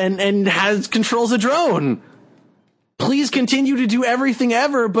accent and controls a drone. Please continue to do everything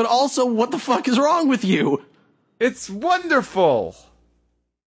ever, but also what the fuck is wrong with you? It's wonderful.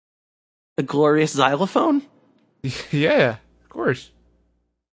 A glorious xylophone? Yeah, of course.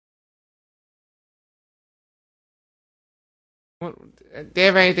 Do you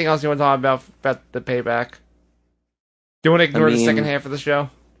have anything else you want to talk about the payback? Do you want to ignore the second half of the show?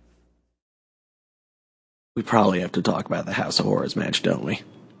 We probably have to talk about the House of Horrors match, don't we?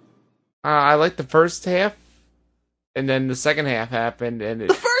 I like the first half, and then the second half happened, and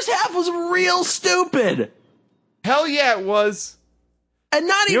the first half was real stupid! Hell yeah, it was! And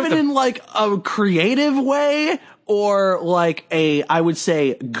not even in, like, a creative way, or, like, I would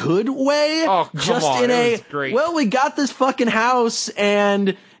say, good way. Oh, come on, it was great. Well, we got this fucking house,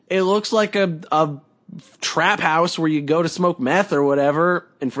 and it looks like a trap house where you go to smoke meth or whatever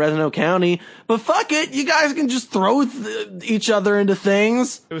in Fresno County. But fuck it, you guys can just throw each other into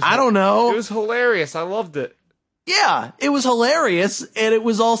things. I don't know. It was hilarious. I loved it. Yeah, it was hilarious, and it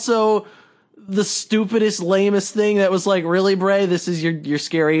was also the stupidest, lamest thing that was like, really, Bray, this is your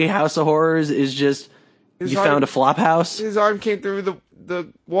scary House of Horrors, is just found a flop house? His arm came through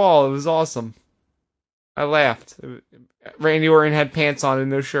the wall. It was awesome. I laughed. Randy Orton had pants on and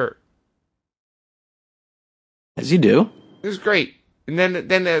no shirt. As you do. It was great. And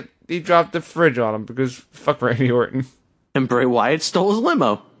then he dropped the fridge on him because fuck Randy Orton. And Bray Wyatt stole his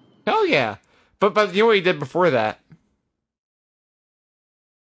limo. Hell yeah. But you know what he did before that?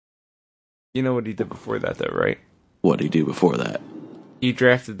 You know what he did before that, though, right? What did he do before that? He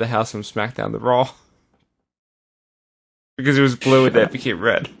drafted the house from SmackDown to Raw. Because it was blue and that became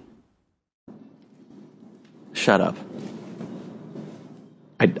red. Shut up.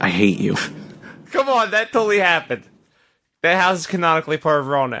 I hate you. Come on, that totally happened. That house is canonically part of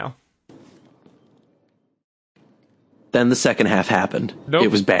Raw now. Then the second half happened. Nope.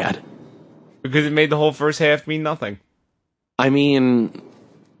 It was bad. Because it made the whole first half mean nothing. I mean,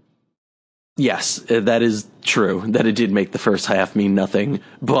 yes, that is true. That it did make the first half mean nothing.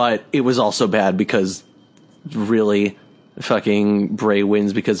 But it was also bad because, really, fucking Bray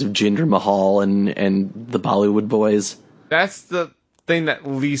wins because of Jinder Mahal and the Bollywood boys. That's the thing that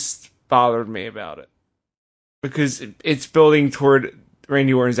least bothered me about it. Because it's building toward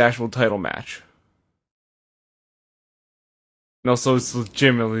Randy Orton's actual title match. And also, it's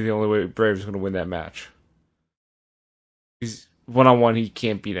legitimately the only way Bray is going to win that match. He's one-on-one, he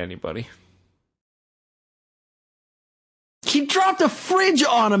can't beat anybody. He dropped a fridge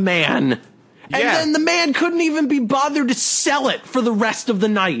on a man! And then the man couldn't even be bothered to sell it for the rest of the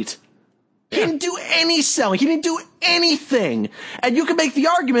night. He didn't do any selling. He didn't do anything. And you can make the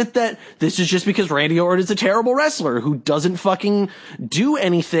argument that this is just because Randy Orton is a terrible wrestler who doesn't fucking do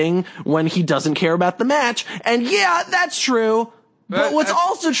anything when he doesn't care about the match. And yeah, that's true. But what's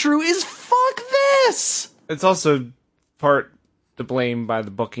also true is fuck this. It's also part to blame by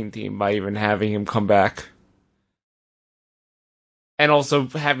the booking team by even having him come back. And also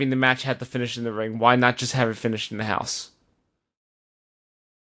having the match have to finish in the ring. Why not just have it finished in the house?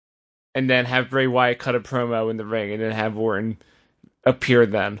 And then have Bray Wyatt cut a promo in the ring, and then have Orton appear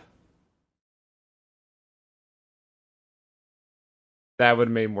then. That would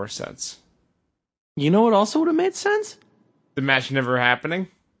have made more sense. You know what also would have made sense? The match never happening?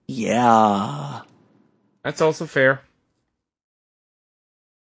 Yeah. That's also fair.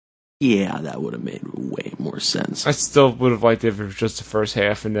 Yeah, that would have made way more sense. I still would have liked it if it was just the first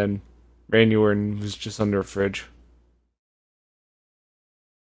half, and then Randy Orton was just under a fridge.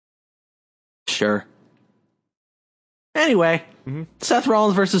 Sure. Anyway, Seth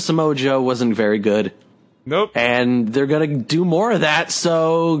Rollins versus Samoa Joe wasn't very good. Nope. And they're gonna do more of that,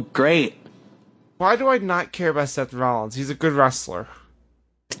 so great. Why do I not care about Seth Rollins? He's a good wrestler.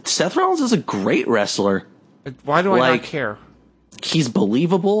 Seth Rollins is a great wrestler. Why do I not care? He's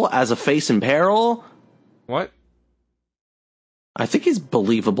believable as a face in peril. What? I think he's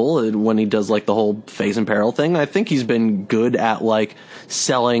believable when he does like the whole face in peril thing. I think he's been good at like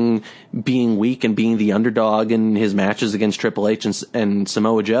selling being weak and being the underdog in his matches against Triple H and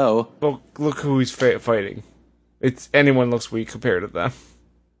Samoa Joe. Well, look who he's fighting. Anyone looks weak compared to them.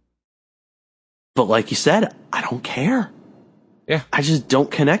 But like you said, I don't care. Yeah. I just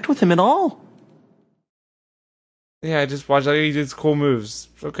don't connect with him at all. Yeah, I just watch how he did cool moves.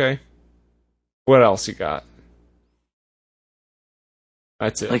 Okay. What else you got?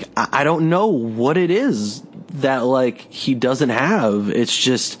 That's it. Like, I don't know what it is that, like, he doesn't have. It's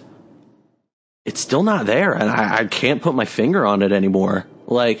just, it's still not there, and I can't put my finger on it anymore.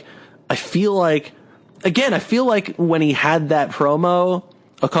 Like, I feel like when he had that promo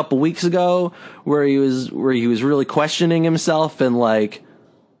a couple weeks ago, where he was really questioning himself and, like,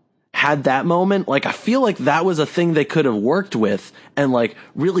 had that moment, like, I feel like that was a thing they could have worked with and, like,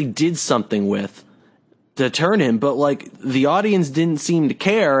 really did something with to turn him, but, like, the audience didn't seem to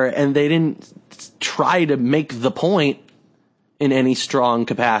care, and they didn't try to make the point in any strong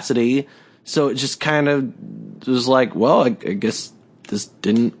capacity, so it just kind of was like, well, I guess this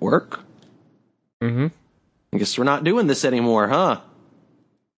didn't work. Mm-hmm. I guess we're not doing this anymore, huh?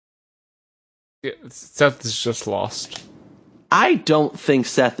 Yeah, Seth is just lost. I don't think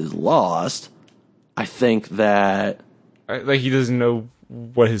Seth is lost. I think that... Like, he doesn't know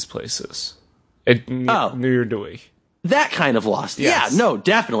what his place is. Neither do we. That kind of lost. Yes. Yeah, no,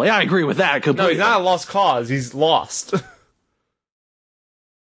 definitely. I agree with that completely. No, he's not a lost cause. He's lost.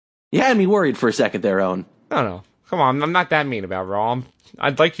 You had me worried for a second there, Owen. No. Come on, I'm not that mean about Raw.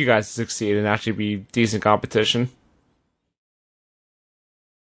 I'd like you guys to succeed and actually be decent competition. It's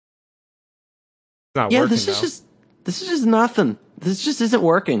not working, this is just nothing. This just isn't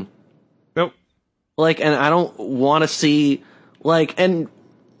working. Nope. Like, and I don't want to see, like, and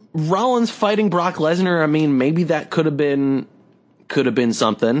Rollins fighting Brock Lesnar, I mean, maybe that could have been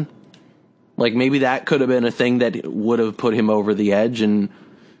something. Like, maybe that could have been a thing that would have put him over the edge and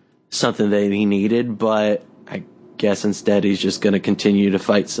something that he needed, but I guess instead he's just going to continue to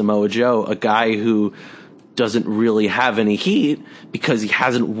fight Samoa Joe, a guy who doesn't really have any heat because he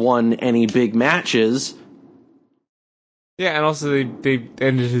hasn't won any big matches. Yeah, and also they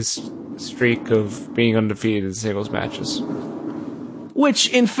ended his streak of being undefeated in singles matches. Which,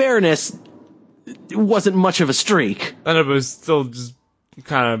 in fairness, wasn't much of a streak. I know, but it was still just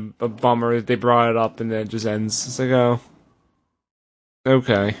kind of a bummer that they brought it up and then it just ends. It's like, oh,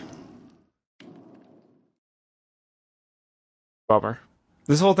 okay. Bummer.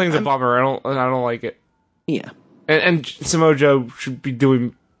 This whole thing's a bummer. I don't like it. Yeah. And Samoa Joe should be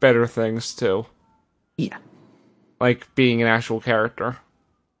doing better things too. Yeah. Like being an actual character.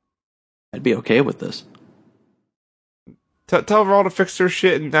 I'd be okay with this. Tell Raw to fix their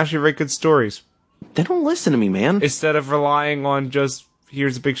shit and actually write good stories. They don't listen to me, man. Instead of relying on just,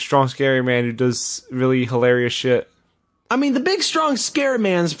 here's a big, strong, scary man who does really hilarious shit. I mean, the big, strong, scary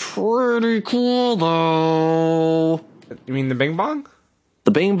man's pretty cool, though. You mean the Bing Bong?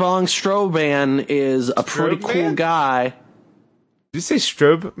 The Bing Bong Strobe Man is a pretty cool guy. Did you say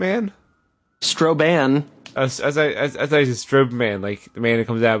Strobe Man? Stroban. As I said Strobe Man, like the man that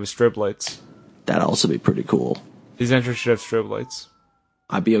comes out with strobe lights. That'd also be pretty cool. His entrance should have strobe lights.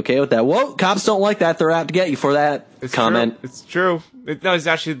 I'd be okay with that. Whoa, cops don't like that. They're out to get you for that comment. True. It's true. No, it's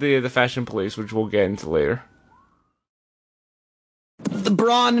actually the fashion police, which we'll get into later. The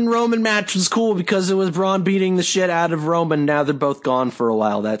Braun and Roman match was cool because it was Braun beating the shit out of Roman. Now they're both gone for a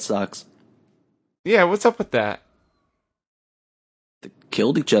while. That sucks. Yeah, what's up with that? They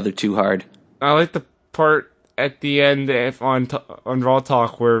killed each other too hard. I like the part at the end on Raw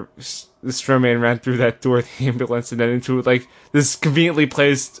Talk where the Strowman ran through that door with the ambulance and then into like this conveniently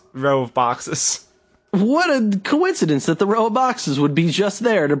placed row of boxes. What a coincidence that the row of boxes would be just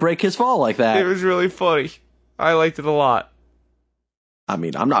there to break his fall like that. It was really funny. I liked it a lot. I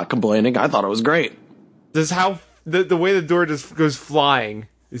mean, I'm not complaining. I thought it was great. Just how the way the door just goes flying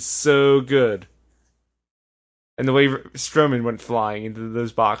is so good. And the way Strowman went flying into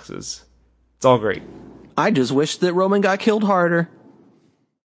those boxes. It's all great. I just wish that Roman got killed harder.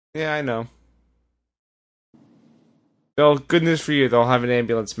 Yeah, I know. Well, good news for you. They'll have an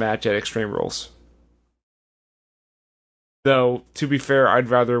ambulance match at Extreme Rules. Though, to be fair, I'd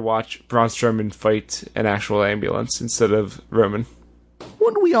rather watch Braun Strowman fight an actual ambulance instead of Roman.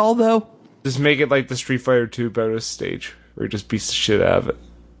 Wouldn't we all, though? Just make it like the Street Fighter 2 bonus stage, where he just beats the shit out of it.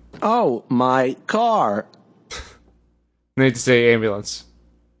 Oh, my car. I need to say ambulance.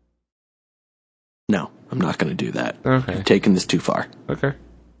 No, I'm not going to do that. Okay. You're taking this too far. Okay.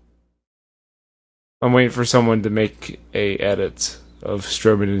 I'm waiting for someone to make a edit of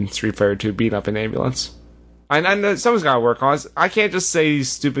Strowman in Street Fighter 2 beating up an ambulance. I know someone's got to work on it. I can't just say these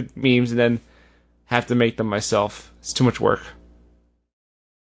stupid memes and then have to make them myself. It's too much work.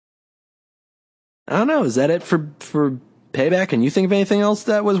 I don't know. Is that it for Payback? Can you think of anything else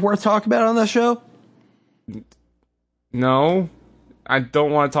that was worth talking about on that show? No. I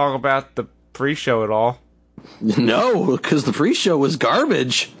don't want to talk about the pre-show at all. No, because the pre-show was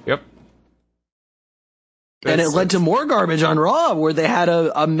garbage. Yep. And it led to more garbage on Raw, where they had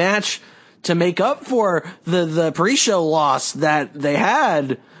a match to make up for the pre-show loss that they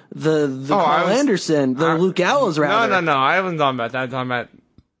had. The Carl Anderson, the Luke Gallows, rather. No. I haven't talking about that. I'm talking about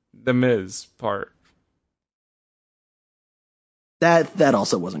the Miz part. That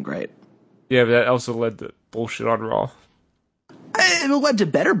also wasn't great. Yeah, but that also led to bullshit on Raw. It led to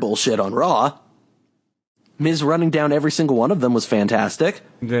better bullshit on Raw. Miz running down every single one of them was fantastic.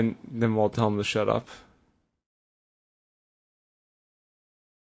 Then we'll tell him to shut up.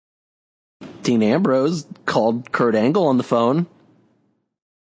 Dean Ambrose called Kurt Angle on the phone.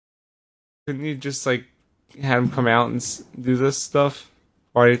 Couldn't you just, have him come out and do this stuff?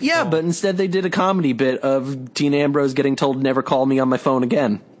 Yeah, but instead they did a comedy bit of Dean Ambrose getting told never call me on my phone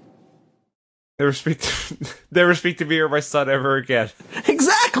again. Never speak to me or my son ever again.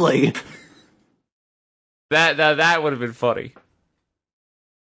 Exactly! That would have been funny.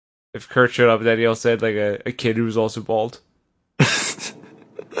 If Kurt showed up and then he also said, a kid who was also bald.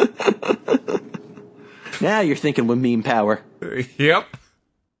 Now you're thinking with meme power. Yep.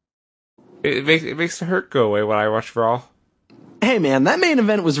 It makes the hurt go away when I watch Raw. Hey man, that main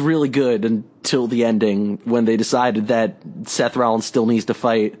event was really good until the ending when they decided that Seth Rollins still needs to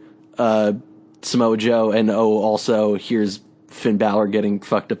fight Samoa Joe, and also here's Finn Balor getting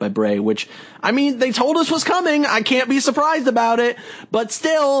fucked up by Bray, which, I mean, they told us was coming. I can't be surprised about it, but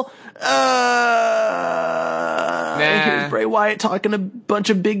still, here's Bray Wyatt talking a bunch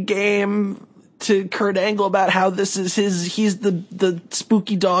of big game to Kurt Angle about how this is he's the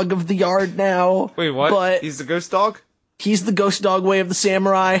spooky dog of the yard now. Wait, what? But he's the ghost dog? He's the ghost dog way of the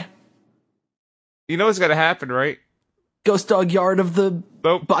samurai. You know what's gonna happen, right? Ghost dog yard of the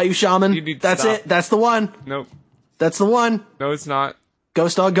Bayou Shaman. That's it. That's the one. Nope. That's the one. No, it's not.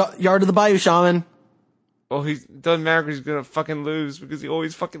 Ghost dog yard of the Bayou Shaman. Well, it doesn't matter because he's gonna fucking lose because he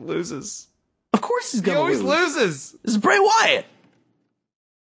always fucking loses. Of course he's gonna lose. He always loses. This is Bray Wyatt.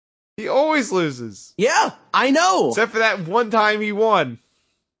 He always loses. Yeah, I know. Except for that one time he won.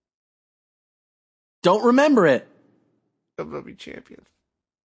 Don't remember it. WWE champion.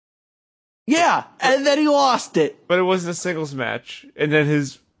 Yeah, and then he lost it. But it wasn't a singles match. And then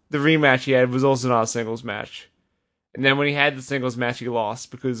the rematch he had was also not a singles match. And then when he had the singles match, he lost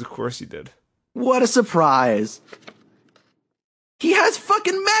because of course he did. What a surprise. He has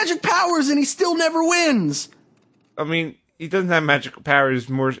fucking magic powers and he still never wins. I mean, he doesn't have magic powers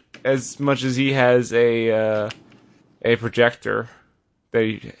as much as he has a projector that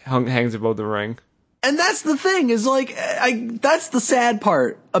he hangs above the ring. And that's the thing, is that's the sad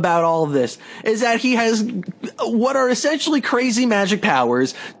part about all of this, is that he has what are essentially crazy magic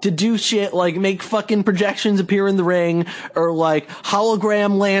powers to do shit like make fucking projections appear in the ring, or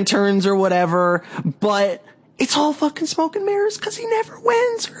hologram lanterns or whatever, but it's all fucking smoke and mirrors because he never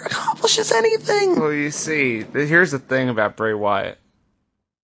wins or accomplishes anything. Well, you see, here's the thing about Bray Wyatt.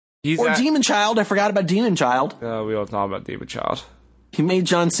 Demon Child, I forgot about Demon Child. No, we don't talk about Demon Child. He made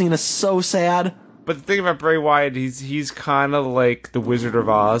John Cena so sad. But the thing about Bray Wyatt, he's kind of like the Wizard of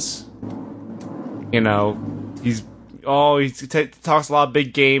Oz. You know, he talks a lot of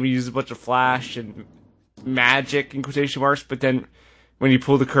big game. He uses a bunch of flash and magic in quotation marks. But then when you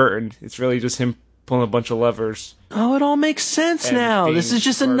pull the curtain, it's really just him pulling a bunch of levers. Oh, it all makes sense now. This is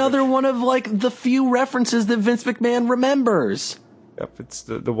just another one of the few references that Vince McMahon remembers. Yep, it's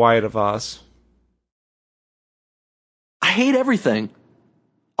the Wyatt of Oz. I hate everything.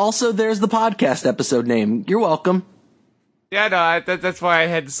 Also, there's the podcast episode name. You're welcome. Yeah, no, that's why I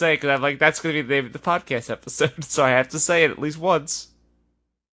had to say it, because I'm like, that's going to be the name of the podcast episode, so I have to say it at least once.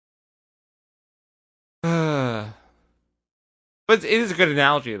 But it is a good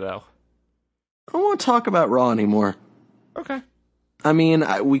analogy, though. I don't want to talk about Raw anymore. Okay. I mean,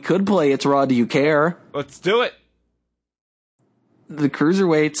 we could play It's Raw, Do You Care? Let's do it. The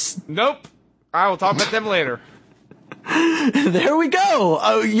Cruiserweights. Nope. I will talk about them later. There we go.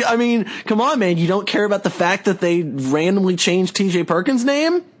 I mean, come on, man. You don't care about the fact that they randomly changed TJ Perkins'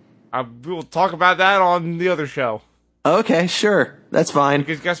 name? We will talk about that on the other show. Okay, sure. That's fine.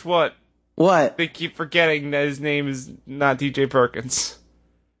 Because guess what? What? They keep forgetting that his name is not TJ Perkins.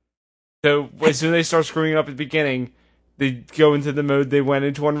 So as soon as they start screwing up at the beginning, they go into the mode they went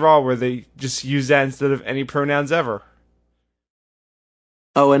into on Raw, where they just use that instead of any pronouns ever.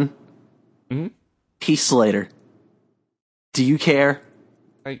 Owen. Mm-hmm. Heath Slater. Do you care?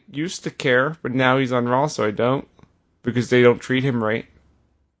 I used to care, but now he's on Raw, so I don't. Because they don't treat him right.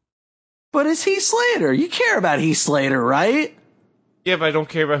 But it's Heath Slater. You care about Heath Slater, right? Yeah, but I don't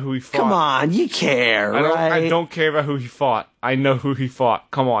care about who he fought. Come on, you care, right? I don't care about who he fought. I know who he fought.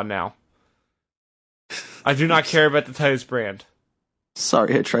 Come on now. I do not care about the Titus brand.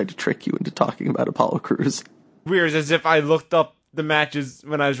 Sorry, I tried to trick you into talking about Apollo Crews. Weird, as if I looked up the matches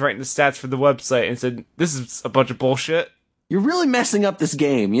when I was writing the stats for the website and said, this is a bunch of bullshit. You're really messing up this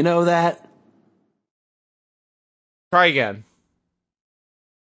game, you know that? Try again.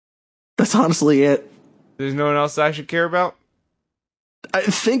 That's honestly it. There's no one else I should care about? I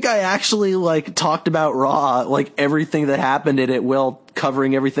think I actually, talked about Raw, everything that happened in it while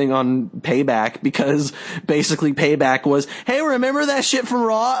covering everything on Payback, because basically Payback was, hey, remember that shit from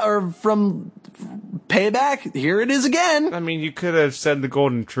Raw, or from Payback? Here it is again. I mean, you could have said the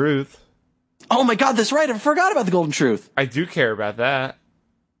golden truth. Oh my god, that's right, I forgot about the golden truth. I do care about that.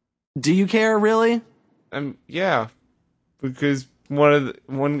 Do you care, really? Yeah. Because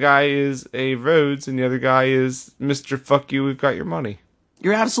one guy is a Rhodes, and the other guy is Mr. Fuck You, we've got your money.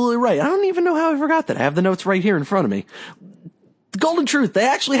 You're absolutely right. I don't even know how I forgot that. I have the notes right here in front of me. The Golden Truth, they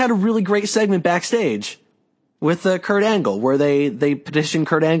actually had a really great segment backstage with Kurt Angle, where they petitioned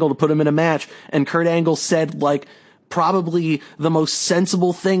Kurt Angle to put him in a match, and Kurt Angle said, probably the most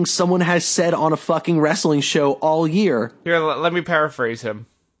sensible thing someone has said on a fucking wrestling show all year. Here, let me paraphrase him.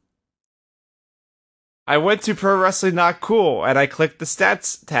 I went to Pro Wrestling Not Cool, and I clicked the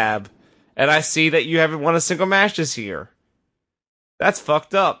stats tab, and I see that you haven't won a single match this year. That's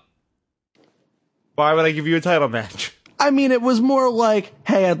fucked up. Why would I give you a title match? I mean, it was more like,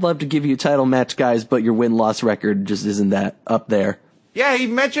 hey, I'd love to give you a title match, guys, but your win-loss record just isn't that up there. Yeah, he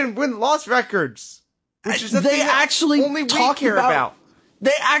mentioned win-loss records. Which is they actually only we talked care about.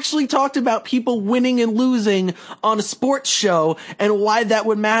 They actually talked about people winning and losing on a sports show and why that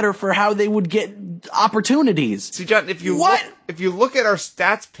would matter for how they would get opportunities. See, John, if you look at our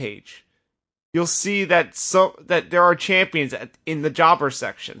stats page, you'll see that there are champions in the jobber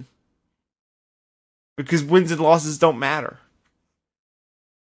section. Because wins and losses don't matter.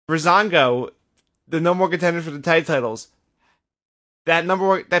 Brizongo, the no more contender for the tag titles,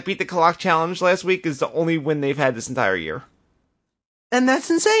 that beat the Clock Challenge last week is the only win they've had this entire year. And that's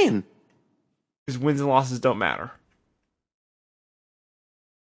insane. Because wins and losses don't matter.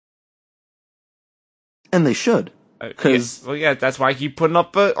 And they should. Because that's why I keep putting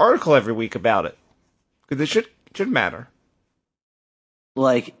up an article every week about it. Because it should matter.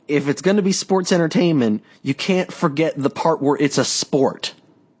 If it's going to be sports entertainment, you can't forget the part where it's a sport.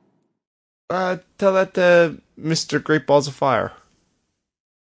 Tell that to Mr. Great Balls of Fire.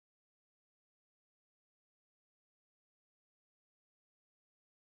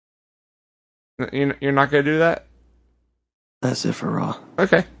 You're not going to do that? That's it for Raw.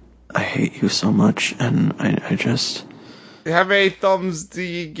 Okay. I hate you so much, and I just... How many thumbs do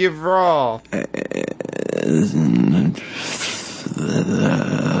you give Raw? This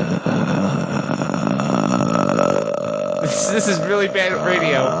is really bad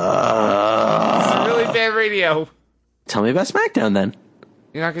radio. This is really bad radio. Tell me about SmackDown, then.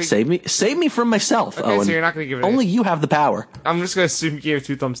 You're not gonna save me from myself, okay, Owen. So you're not going to give it Only you have the power. I'm just going to assume you gave it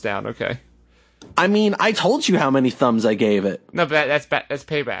 2 thumbs down, okay. I mean, I told you how many thumbs I gave it. No, but that's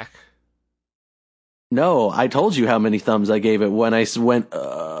payback. No, I told you how many thumbs I gave it when I went,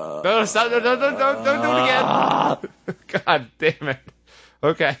 No, stop, don't do it again. God damn it.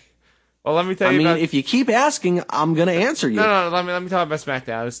 Okay. Well, let me tell you if you keep asking, I'm gonna answer you. No, let me talk about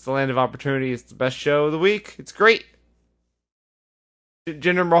SmackDown. It's the land of opportunity. It's the best show of the week. It's great.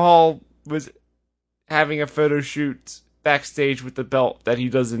 Jinder Mahal was having a photo shoot backstage with the belt that he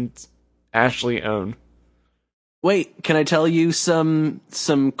doesn't actually own. Wait, can I tell you some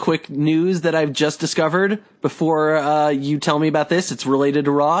quick news that I've just discovered before you tell me about this? It's related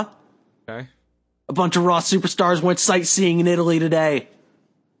to Raw. Okay. A bunch of Raw superstars went sightseeing in Italy today.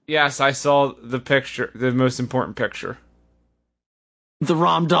 Yes, I saw the picture, the most important picture. The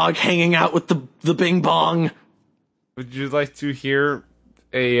Rom Dog hanging out with the Bing Bong. Would you like to hear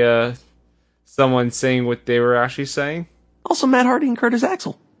someone saying what they were actually saying? Also, Matt Hardy and Curtis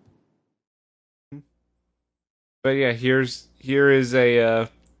Axel. But yeah, here is a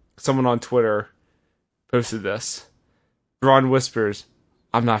someone on Twitter posted this. Braun whispers,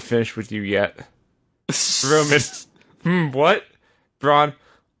 "I'm not finished with you yet." Roman, what? Braun,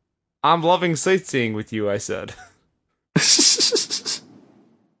 "I'm loving sightseeing with you," I said. Yes.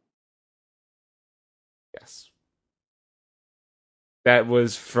 That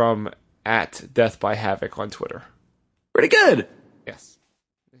was from @DeathByHavoc on Twitter. Pretty good. Yes.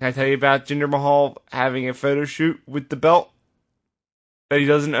 Can I tell you about Jinder Mahal having a photo shoot with the belt that he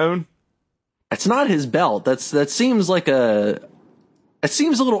doesn't own? It's not his belt. That seems like it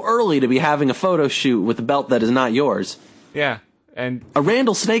seems a little early to be having a photo shoot with a belt that is not yours. Yeah, and a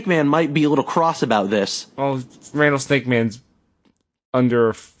Randall Snake Man might be a little cross about this. Well, Randall Snake Man's under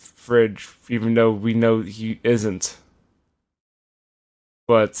a fridge, even though we know he isn't.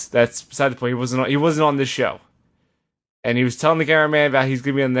 But that's beside the point. He wasn't on this show. And he was telling the cameraman about he's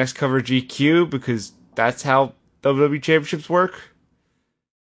going to be on the next cover of GQ because that's how WWE Championships work.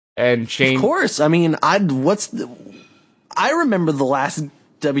 And Shane... Of course. I mean, I remember the last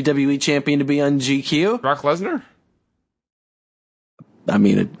WWE champion to be on GQ. Brock Lesnar? I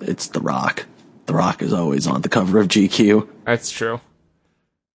mean, it's The Rock. The Rock is always on the cover of GQ. That's true.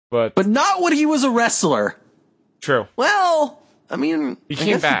 But not when he was a wrestler. True. Well... I mean, he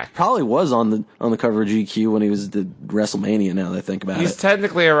came back. He probably was on the cover of GQ when he was at WrestleMania. Now that I think about it, he's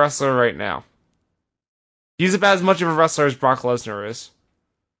technically a wrestler right now. He's about as much of a wrestler as Brock Lesnar is.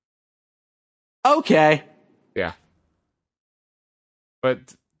 Okay. Yeah. But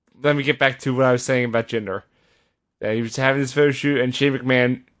let me get back to what I was saying about Jinder. That he was having this photo shoot, and Shane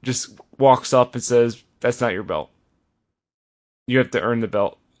McMahon just walks up and says, "That's not your belt. You have to earn the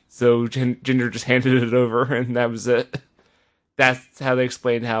belt." So Jinder just handed it over, and that was it. That's how they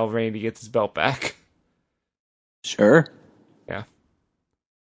explain how Randy gets his belt back. Sure. Yeah.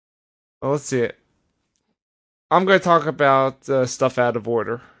 Well, let's see it. I'm going to talk about stuff out of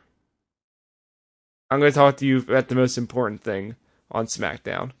order. I'm going to talk to you about the most important thing on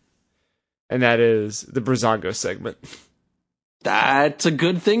SmackDown. And that is the Breezango segment. That's a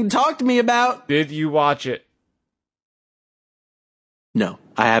good thing to talk to me about. Did you watch it? No,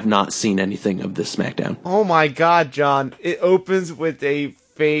 I have not seen anything of this SmackDown. Oh my God, John. It opens with a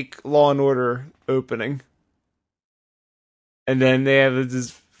fake Law & Order opening. And then they have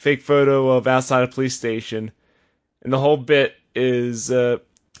this fake photo of outside a police station. And the whole bit is... so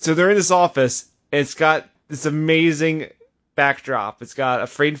they're in this office, and it's got this amazing backdrop. It's got a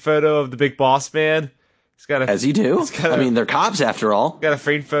framed photo of the Big Boss Man. It's got As you do. I mean, they're cops after all. Got a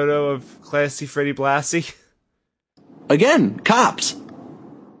framed photo of Classy Freddie Blassie. Again, cops.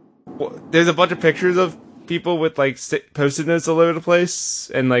 There's a bunch of pictures of people with like post-it notes all over the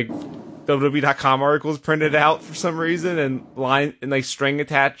place, and like WWE.com articles printed out for some reason, and line and like string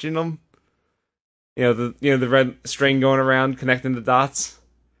attaching them. The red string going around connecting the dots.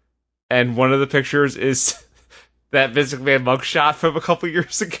 And one of the pictures is that Vince McMahon mugshot from a couple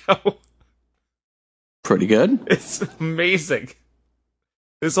years ago. Pretty good. It's amazing.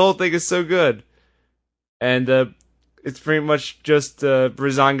 This whole thing is so good, and it's pretty much just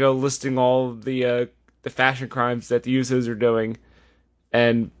Breezango listing all the fashion crimes that the Usos are doing,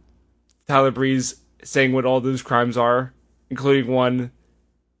 and Tyler Breeze saying what all those crimes are, including one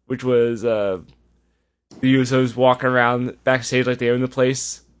which was the Usos walking around backstage like they own the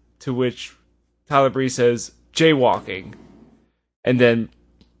place, to which Tyler Breeze says, jaywalking. And then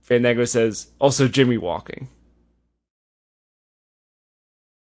Fandango says, also Jimmy walking.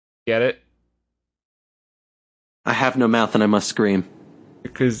 Get it? I have no mouth and I must scream.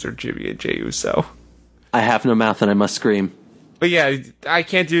 Because they're Jimmy and Jey Uso. I have no mouth and I must scream. But yeah, I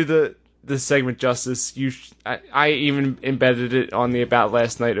can't do the segment justice. I even embedded it on the About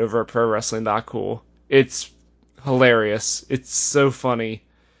Last Night over at Pro Wrestling Cool. It's hilarious. It's so funny.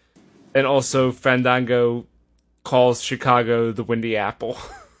 And also, Fandango calls Chicago the Windy Apple.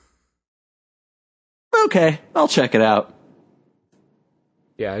 Okay, I'll check it out.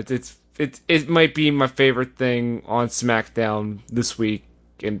 Yeah, it might be my favorite thing on SmackDown this week,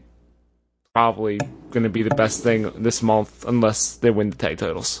 and probably going to be the best thing this month, unless they win the tag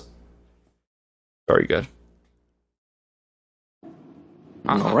titles. Very good.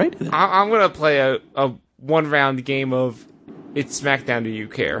 All right. I'm going to play a one-round game of It's SmackDown Do You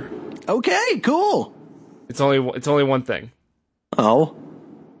Care? Okay, cool. It's only one thing. Oh.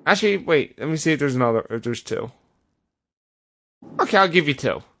 Actually, wait. Let me see if there's two. Okay, I'll give you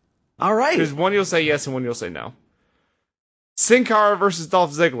two. All right. There's one you'll say yes and one you'll say no. Sin Cara versus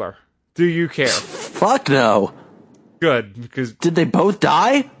Dolph Ziggler. Do you care? Fuck no. Good, because... Did they both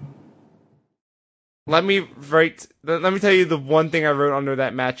die? Let me tell you the one thing I wrote under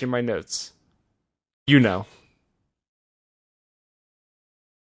that match in my notes. You know.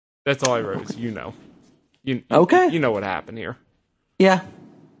 That's all I wrote is you know. Okay. You know what happened here. Yeah.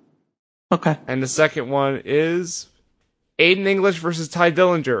 Okay. And the second one is Aiden English versus Ty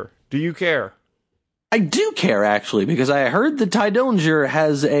Dillinger. Do you care? I do care, actually, because I heard that Ty Dillinger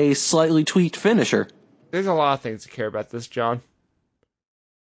has a slightly tweaked finisher. There's a lot of things to care about this, John.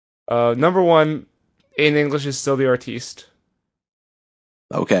 Number one, in English, is still the artiste.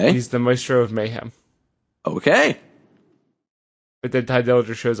 Okay. He's the maestro of mayhem. Okay. But then Ty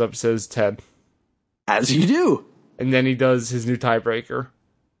Dillinger shows up and says, Ted. As you do. And then he does his new tiebreaker,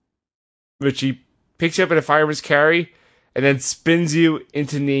 which he picks you up in a fireman's carry and then spins you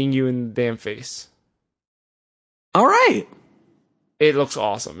into kneeing you in the damn face. All right. It looks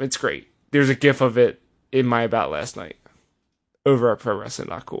awesome. It's great. There's a gif of it in my About Last Night over at Pro Wrestling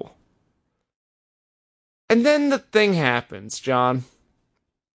Not Cool. And then the thing happens, John.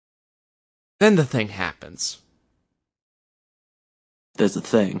 Then the thing happens. There's a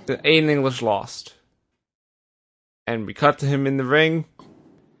thing. Aiden English lost. And we cut to him in the ring,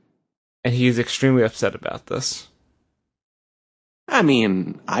 and he is extremely upset about this. I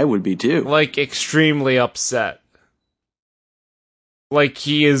mean, I would be too. Like, extremely upset. Like,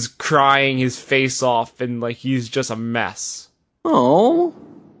 he is crying his face off, and like, he's just a mess. Oh.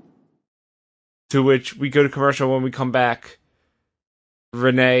 To which we go to commercial. When we come back,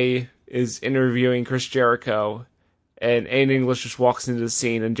 Renee is interviewing Chris Jericho, and Aiden English just walks into the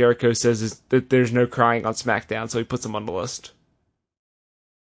scene, and Jericho says that there's no crying on SmackDown, so he puts him on the list.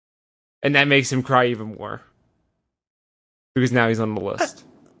 And that makes him cry even more. Because now he's on the list.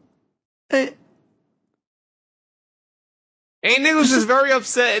 Aiden English is very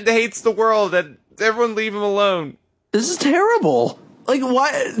upset and hates the world, and everyone leave him alone. This is terrible. Like,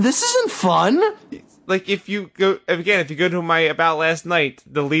 why? This isn't fun. Like, if you go to my About Last Night,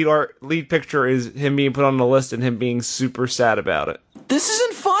 the lead picture is him being put on the list and him being super sad about it. This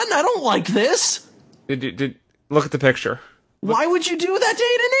isn't fun. I don't like this. Look at the picture. Why would you do that to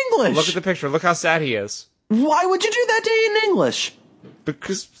Aiden English? Look at the picture. Look how sad he is. Why would you do that to Aiden English?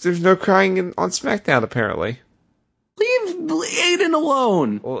 Because there's no crying on SmackDown, apparently. Leave Aiden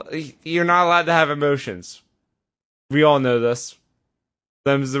alone. Well, you're not allowed to have emotions. We all know this.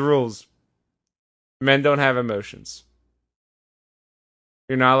 Them's the rules. Men don't have emotions.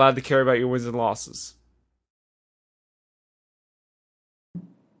 You're not allowed to care about your wins and losses.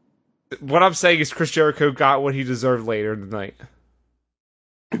 What I'm saying is Chris Jericho got what he deserved later in the night.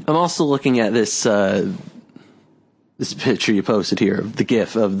 I'm also looking at this this picture you posted here of the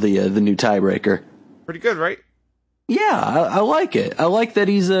GIF of the new tiebreaker. Pretty good, right? Yeah, I like it. I like that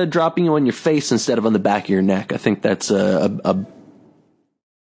he's dropping you on your face instead of on the back of your neck. I think that's a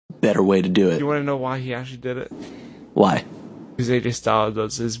better way to do it. You want to know why he actually did it? Why? Because AJ Styles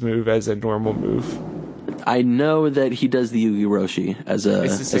does his move as a normal move. I know that he does the Yugi Roshi as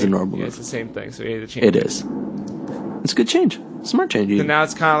a normal move. It's the same thing, so he had to change it. It is. It's a good change. Smart change. So now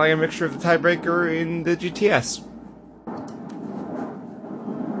it's kind of like a mixture of the tiebreaker in the GTS.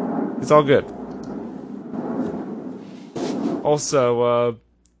 It's all good. Also,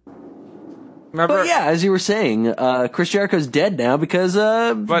 remember? But yeah, as you were saying, Chris Jericho's dead now because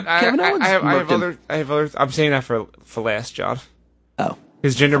Kevin Owens. I have other. I'm saying that for last, John. Oh,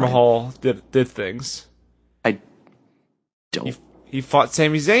 his Jinder Mahal did things. I don't. He fought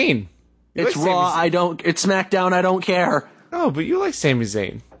Sami Zayn. It's Raw. I don't. It's SmackDown. I don't care. No, but you like Sami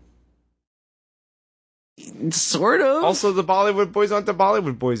Zayn. Sort of. Also, the Bollywood boys aren't the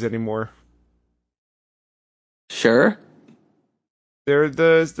Bollywood boys anymore. Sure. They're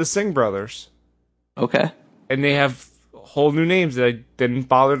the Singh brothers. Okay. And they have whole new names that I didn't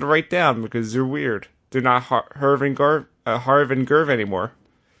bother to write down because they're weird. They're not Harv and Gurv anymore.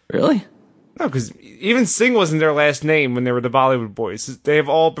 Really? No, because even Singh wasn't their last name when they were the Bollywood boys. They have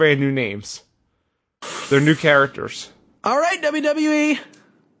all brand new names. They're new characters. All right, WWE.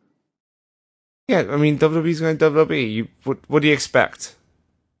 Yeah, I mean, WWE's going to WWE. What do you expect?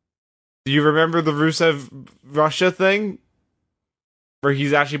 Do you remember the Rusev Russia thing? Where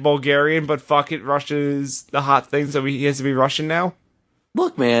he's actually Bulgarian, but fuck it, Russia is the hot thing, so he has to be Russian now?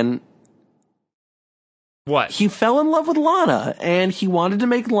 Look, man. What? He fell in love with Lana, and he wanted to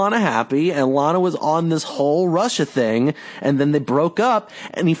make Lana happy, and Lana was on this whole Russia thing, and then they broke up,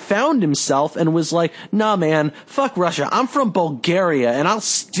 and he found himself and was like, nah, man, fuck Russia. I'm from Bulgaria, and I'll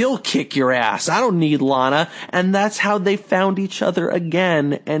still kick your ass. I don't need Lana. And that's how they found each other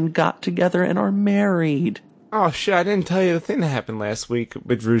again, and got together and are married. Oh, shit, I didn't tell you the thing that happened last week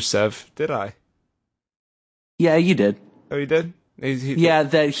with Rusev, did I? Yeah, you did. Oh, you did? Yeah,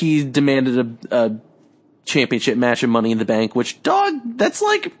 that he demanded a championship match and Money in the Bank, which, dog, that's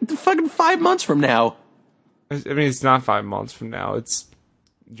like fucking 5 months from now. I mean, it's not 5 months from now. It's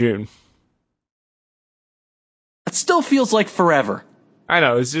June. It still feels like forever. I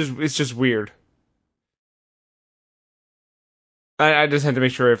know, it's just weird. I just had to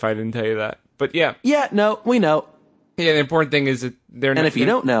make sure if I didn't tell you that. But yeah. Yeah, no, we know. Yeah, the important thing is that they're not... And if you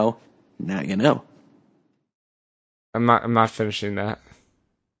don't know, now you know. I'm not finishing that.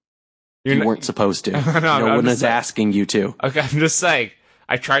 You weren't supposed to. No one is asking you to. Okay, I'm just saying.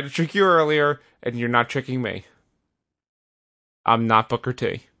 I tried to trick you earlier, and you're not tricking me. I'm not Booker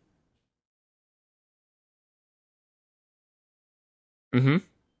T. Mm-hmm.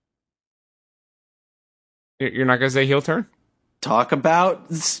 You're not gonna say heel turn? Talk about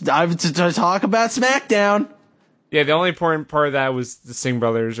SmackDown. Yeah, the only important part of that was the Singh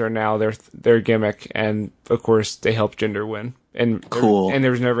brothers are now their gimmick, and of course they helped Jinder win. And cool. And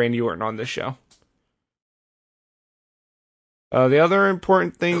there was no Randy Orton on this show. The other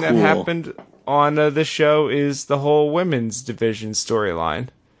important thing that happened on this show is the whole women's division storyline.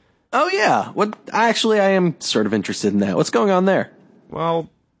 Oh yeah, I am sort of interested in that. What's going on there? Well,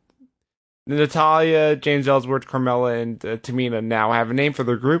 Natalya, James Ellsworth, Carmella, and Tamina now have a name for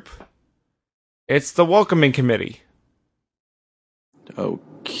their group. It's the Welcoming Committee.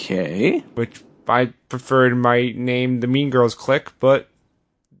 Okay. Which I preferred my name, the Mean Girls Clique, but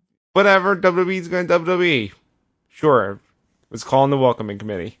whatever, WWE's going to WWE. Sure, let's call them the Welcoming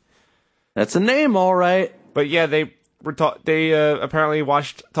Committee. That's a name, all right. But yeah, they apparently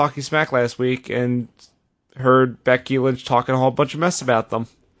watched Talking Smack last week and heard Becky Lynch talking a whole bunch of mess about them.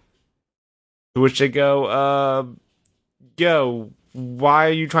 To which they go, why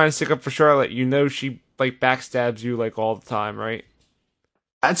are you trying to stick up for Charlotte? You know she backstabs you all the time, right?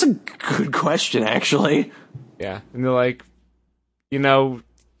 That's a good question, actually. Yeah, and they're like, you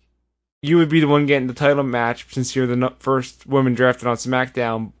would be the one getting the title match since you're the first woman drafted on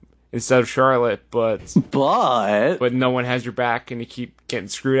SmackDown instead of Charlotte, but no one has your back, and you keep getting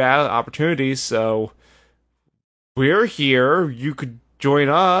screwed out of opportunities. So we're here. You could join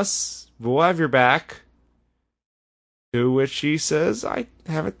us. We'll have your back. To which she says, I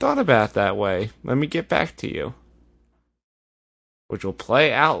haven't thought about it that way. Let me get back to you. Which will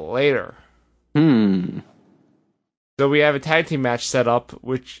play out later. So we have a tag team match set up,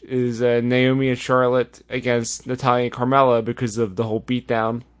 which is Naomi and Charlotte against Natalya and Carmella because of the whole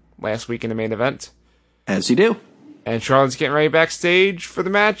beatdown last week in the main event. As you do. And Charlotte's getting ready backstage for the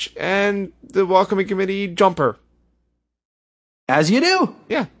match, and the Welcoming Committee jump her. As you do.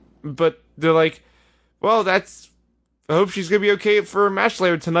 Yeah. But they're like, well, I hope she's going to be okay for a match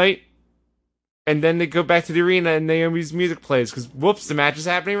later tonight. And then they go back to the arena and Naomi's music plays because, whoops, the match is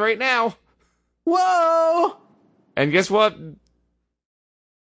happening right now. Whoa! And guess what?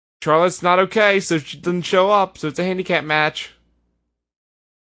 Charlotte's not okay, so she doesn't show up, so it's a handicap match.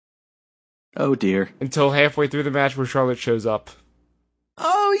 Oh, dear. Until halfway through the match where Charlotte shows up.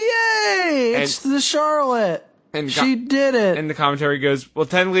 Oh, yay! It's the Charlotte! And she did it! And the commentary goes, well,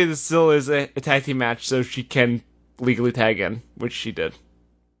 technically this still is a tag team match, so she can legally tag in, which she did.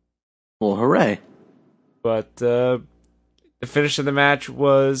 Well, hooray. But the finish of the match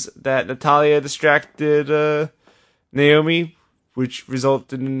was that Natalya distracted Naomi, which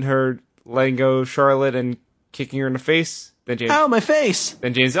resulted in her letting go of Charlotte and kicking her in the face. Ow, my face!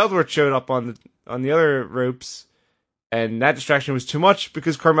 Then James Ellsworth showed up on the other ropes, and that distraction was too much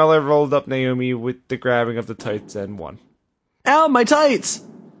because Carmella rolled up Naomi with the grabbing of the tights and won. Ow, my tights!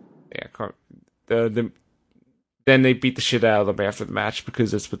 Yeah, then they beat the shit out of them after the match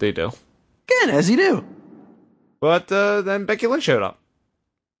because that's what they do. Again, as you do. But then Becky Lynch showed up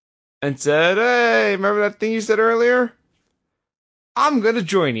and said, hey, remember that thing you said earlier? I'm going to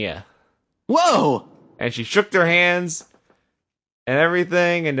join you. Whoa! And she shook their hands and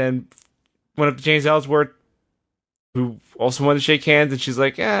everything, and then went up to James Ellsworth, who also wanted to shake hands, and she's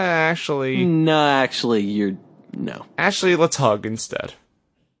like, actually... No. Actually, let's hug instead.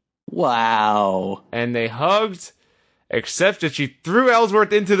 Wow. And they hugged, except that she threw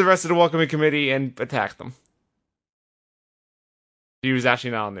Ellsworth into the rest of the Welcoming Committee and attacked them. She was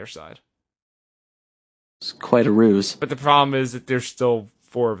actually not on their side. It's quite a ruse. But the problem is that there's still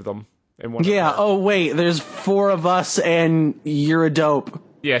 4 of them. Yeah, oh wait, there's 4 of us and you're a dope.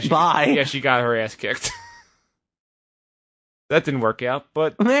 Yeah, bye. Yeah, she got her ass kicked. That didn't work out,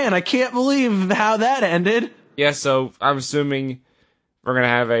 but... Man, I can't believe how that ended. Yeah, so I'm assuming we're going to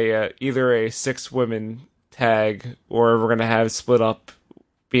have either a 6-women tag, or we're going to have split up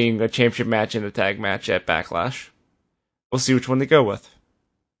being a championship match and a tag match at Backlash. We'll see which one they go with.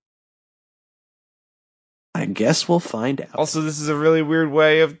 I guess we'll find out. Also, this is a really weird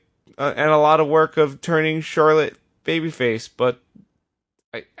way of, and a lot of work of turning Charlotte babyface, but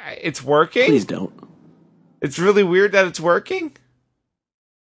it's working? Please don't. It's really weird that it's working.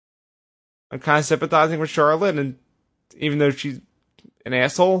 I'm kind of sympathizing with Charlotte, and even though she's an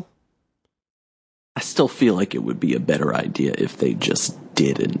asshole. I still feel like it would be a better idea if they just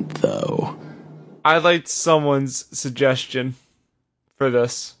didn't, though. I liked someone's suggestion for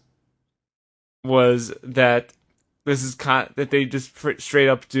this was that this is that they just straight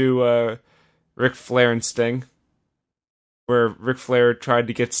up do Ric Flair and Sting, where Ric Flair tried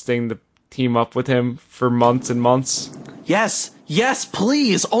to get Sting to team up with him for months and months. Yes,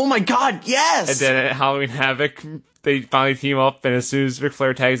 please. Oh my God, yes. And then at Halloween Havoc, they finally team up, and as soon as Ric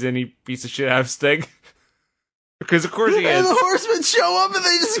Flair tags in, he beats the shit out of Sting. Because of course he is. And the Horsemen show up and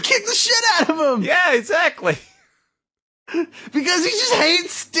they just kick the shit out of him. Yeah, exactly. Because he just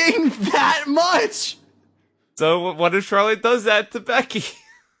hates Sting that much. So what if Charlotte does that to Becky?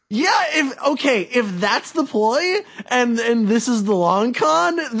 Yeah, if that's the ploy, and this is the long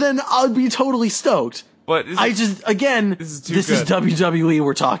con, then I'd be totally stoked. But this is WWE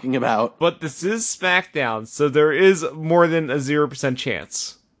we're talking about. But this is SmackDown, so there is more than a 0%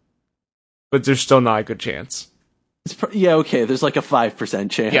 chance. But there's still not a good chance. There's like a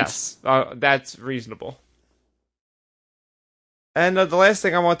 5% chance. Yes, that's reasonable. And the last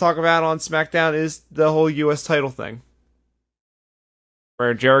thing I want to talk about on SmackDown is the whole U.S. title thing.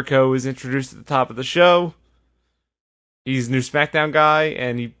 Where Jericho was introduced at the top of the show. He's a new SmackDown guy,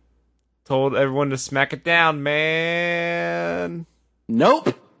 and he told everyone to smack it down, man.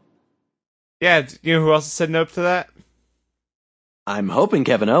 Nope. Yeah, you know who else said nope to that? I'm hoping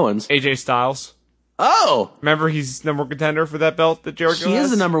Kevin Owens. AJ Styles. Oh! Remember, he's number one contender for that belt that Jericho has? He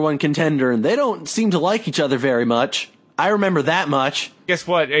is the number one contender, and they don't seem to like each other very much. I remember that much. Guess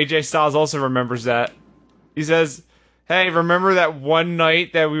what? AJ Styles also remembers that. He says, hey, remember that one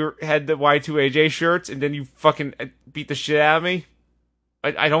night that we had the Y2AJ shirts, and then you fucking beat the shit out of me?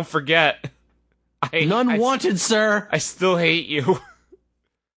 I don't forget. None wanted, sir. I still hate you.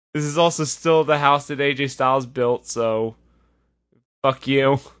 This is also still the house that AJ Styles built, so fuck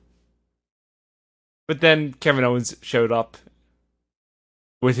you. But then Kevin Owens showed up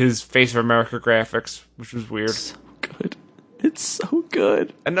with his Face of America graphics, which was weird. So good. It's so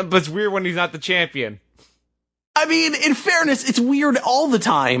good. But it's weird when he's not the champion. I mean, in fairness, it's weird all the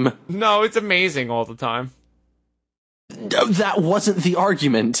time. No, it's amazing all the time. That wasn't the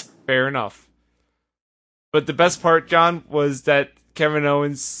argument. Fair enough. But the best part, John, was that Kevin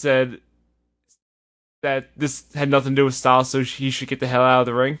Owens said that this had nothing to do with Styles, so he should get the hell out of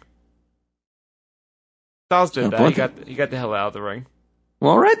the ring. Styles did that. He got the hell out of the ring.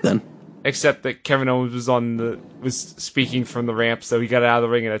 Well, all right then. Except that Kevin Owens was speaking from the ramp, so he got out of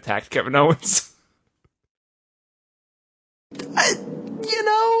the ring and attacked Kevin Owens.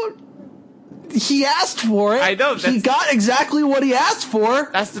 He asked for it. I know. He got exactly what he asked for.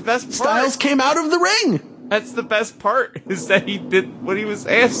 That's the best part. Styles came out of the ring. That's the best part, is that he did what he was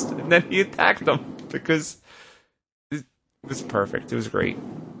asked, and then he attacked him, because it was perfect. It was great.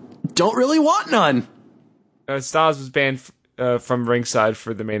 Don't really want none. Styles was banned from ringside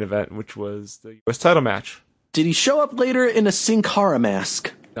for the main event, which was the U.S. title match. Did he show up later in a Sin Cara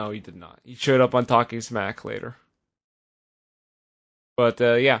mask? No, he did not. He showed up on Talking Smack later. But,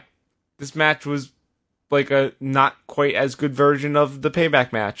 yeah. This match was like a not quite as good version of the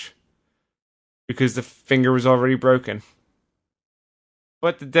Payback match. Because the finger was already broken.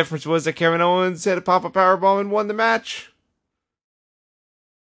 But the difference was that Kevin Owens had a pop-up powerbomb and won the match.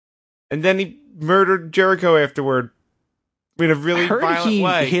 And then he murdered Jericho afterward. In a really violent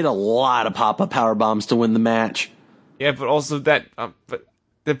way. He hit a lot of pop-up power bombs to win the match. Yeah, but also that. But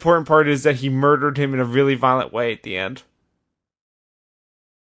the important part is that he murdered him in a really violent way at the end.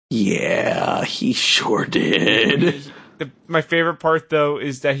 Yeah, he sure did. My favorite part, though,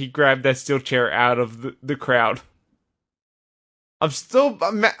 is that he grabbed that steel chair out of the crowd. I'm still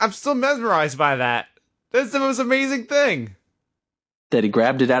mesmerized by that. That's the most amazing thing. That he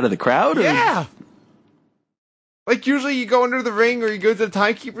grabbed it out of the crowd? Yeah. Like, usually you go under the ring or you go to the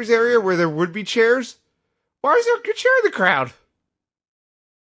timekeeper's area where there would be chairs. Why is there a chair in the crowd?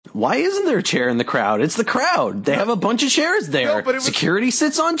 Why isn't there a chair in the crowd? It's the crowd. They have a bunch of chairs there. No, but security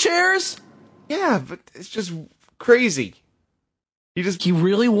sits on chairs? Yeah, but it's just crazy. He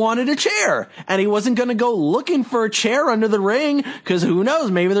really wanted a chair, and he wasn't going to go looking for a chair under the ring, because who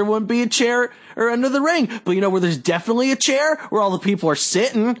knows, maybe there wouldn't be a chair or under the ring, but where there's definitely a chair where all the people are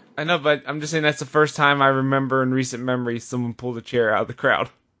sitting. I know, but I'm just saying that's the first time I remember in recent memory someone pulled a chair out of the crowd.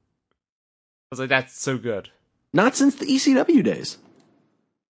 I was like, that's so good. Not since the ECW days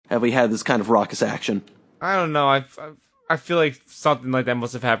have we had this kind of raucous action. I don't know, I feel like something like that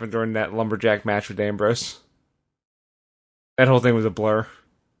must have happened during that lumberjack match with Ambrose. That whole thing was a blur.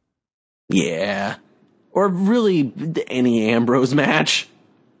 Yeah. Or really, any Ambrose match.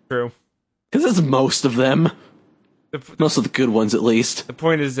 True. Because it's most of them. Most of the good ones, at least. The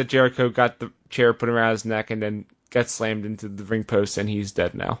point is that Jericho got the chair put around his neck and then got slammed into the ring post, and he's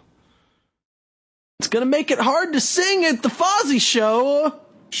dead now. It's gonna make it hard to sing at the Fozzy show.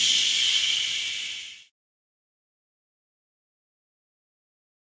 Shh.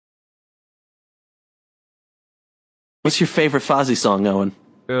 What's your favorite Fozzy song, Owen?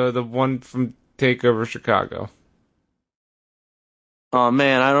 The one from Takeover Chicago. Oh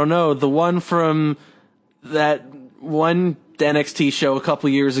man, I don't know. The one from that one NXT show a couple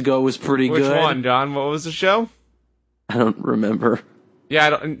years ago was pretty good. Which one, John? What was the show? I don't remember.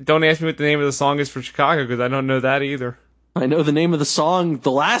 Yeah, don't ask me what the name of the song is for Chicago, because I don't know that either. I know the name of the song,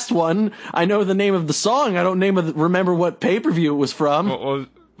 the last one. I know the name of the song. I don't remember what pay-per-view it was from. Well,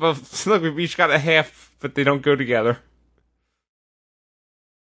 look, we've each got a half, but they don't go together.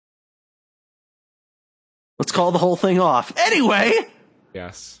 Let's call the whole thing off. Anyway!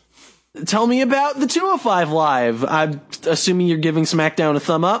 Yes. Tell me about the 205 Live. I'm assuming you're giving SmackDown a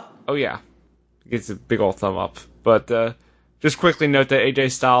thumb up? Oh, yeah. It's a big old thumb up. But just quickly note that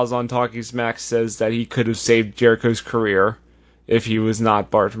AJ Styles on Talking Smack says that he could have saved Jericho's career if he was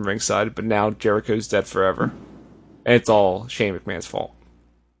not barred from ringside, but now Jericho's dead forever. And it's all Shane McMahon's fault.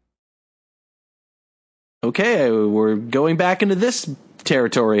 Okay, we're going back into this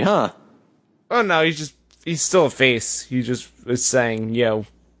territory, huh? Oh, no, he's still a face. He just is saying, yo,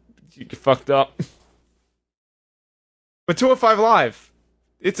 you fucked up. But 205 Live,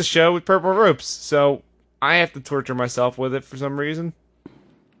 it's a show with purple ropes, so I have to torture myself with it for some reason.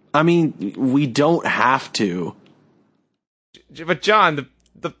 I mean, we don't have to. But John,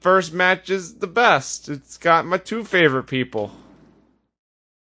 the first match is the best. It's got my two favorite people.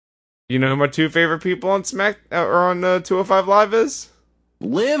 You know who my two favorite people on or on 205 Live is?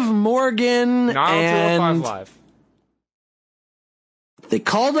 Liv Morgan Not on and 205 Live. They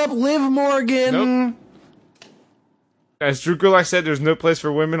called up Liv Morgan. Nope. As Drew Gulak said, there's no place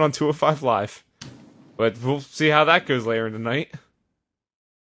for women on 205 Live. But we'll see how that goes later in the night.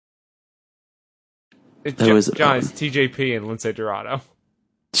 John, it's TJP and Lindsay Dorado.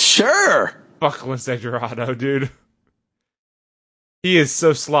 Sure. Fuck Lindsay Dorado, dude. He is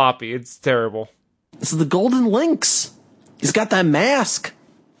so sloppy. It's terrible. This is the Golden Lynx. He's got that mask.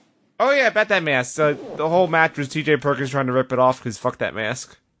 Oh, yeah, about that mask. The whole match was TJ Perkins trying to rip it off because fuck that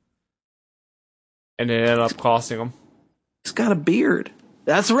mask. And it ended up costing him. He's got a beard.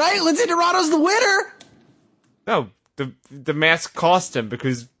 That's right. Lindsay Dorado's the winner. No, the mask cost him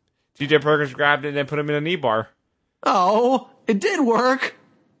because TJ Perkins grabbed it and then put him in a knee bar. Oh, it did work.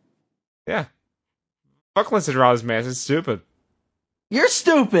 Yeah. Fuck Lindsay Dorado's mask. It's stupid. You're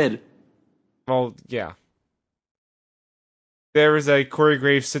stupid. Well, yeah. There was a Corey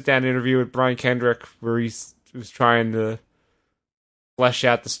Graves sit-down interview with Brian Kendrick where he was trying to flesh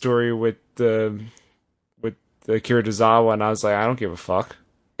out the story with Akira Tozawa, and I was like, I don't give a fuck.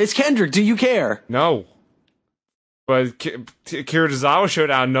 It's Kendrick. Do you care? No. But Akira Tozawa showed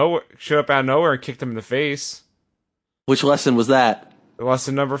up out of nowhere and kicked him in the face. Which lesson was that?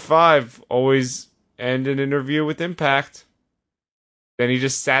 Lesson number 5, always end an interview with impact. Then he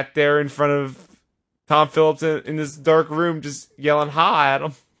just sat there in front of Tom Phillips in this dark room just yelling hi at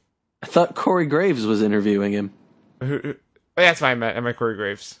him. I thought Corey Graves was interviewing him. That's why I meant Corey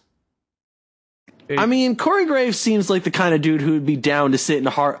Graves. I mean, Corey Graves seems like the kind of dude who would be down to sit in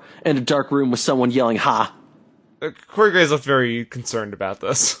a dark room with someone yelling ha. Corey Graves looked very concerned about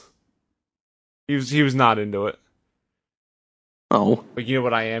this. He was not into it. Oh. But you know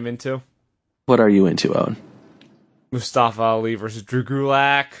what I am into? What are you into, Owen? Mustafa Ali versus Drew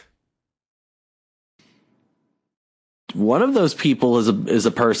Gulak. One of those people is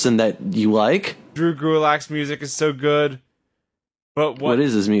a person that you like. Drew Gulak's music is so good. But what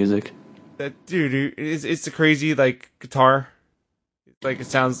is his music? That dude, it's the crazy guitar. It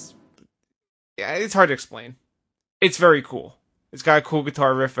sounds. Yeah, it's hard to explain. It's very cool. It's got a cool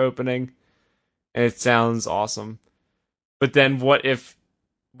guitar riff opening, and it sounds awesome. But then, what if,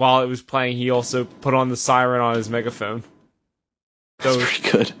 while it was playing, he also put on the siren on his megaphone? That's pretty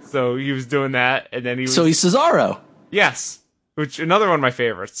good. So he was doing that, and then So he's Cesaro. Yes, which another one of my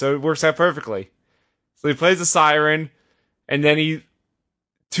favorites. So it works out perfectly. So he plays the siren, and then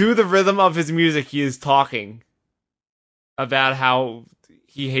to the rhythm of his music, he is talking about how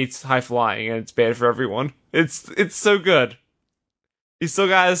he hates high flying and it's bad for everyone. It's so good. He's still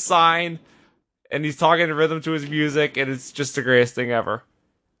got his sign, and he's talking in rhythm to his music, and it's just the greatest thing ever.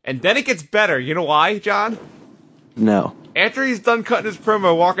 And then it gets better. You know why, John? No. After he's done cutting his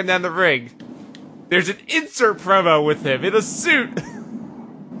promo, walking down the ring, there's an insert promo with him in a suit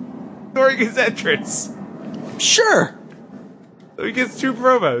during his entrance. Sure. So he gets 2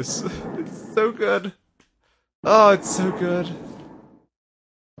 promos. It's so good. Oh, it's so good.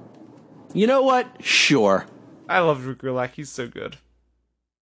 You know what? Sure. I love Drew Gulak. He's so good.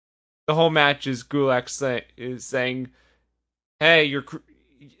 The whole match is Gulak saying, hey, you're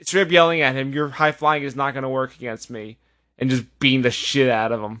straight up yelling at him, your high flying is not going to work against me, and just beating the shit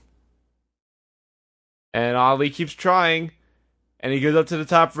out of him. And Ali keeps trying, and he goes up to the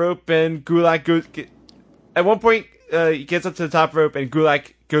top rope, and Gulak goes... At one point, he gets up to the top rope, and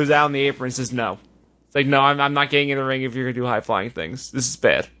Gulak goes out on the apron and says no. It's like, no, I'm not getting in the ring if you're going to do high-flying things. This is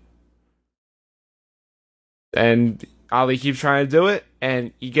bad. And Ali keeps trying to do it,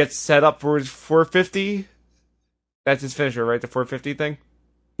 and he gets set up for his 450. That's his finisher, right? The 450 thing?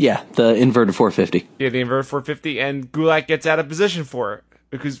 Yeah, the inverted 450. Yeah, the inverted 450, and Gulak gets out of position for it.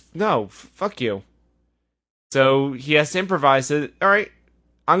 Because, no, fuck you. So he has to improvise it. Alright,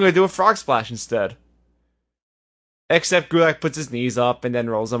 I'm going to do a frog splash instead. Except Gulak puts his knees up and then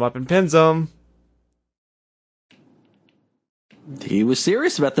rolls him up and pins him. He was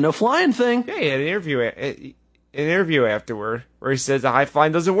serious about the no flying thing. Yeah, he had an interview afterward where he says the high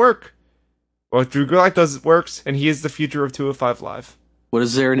flying doesn't work. Well, Drew Gulak does it works, and he is the future of 205 Live. What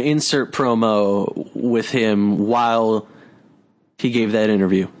is there an insert promo with him while he gave that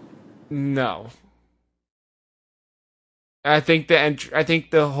interview? No. I think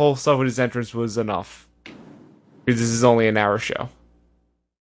the whole stuff with his entrance was enough. Because this is only an hour show.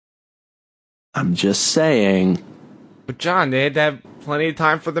 I'm just saying. But John, they had to have plenty of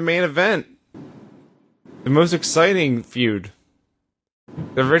time for the main event. The most exciting feud.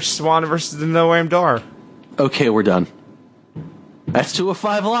 The Rich Swann versus the No-Name Dar. Okay, we're done. That's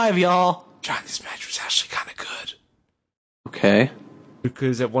 205 Live, y'all. John, this match was actually kind of good. Okay.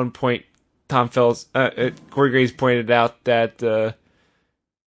 Because at one point, Corey Graves pointed out that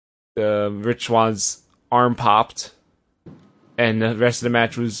Rich Swann's arm popped, and the rest of the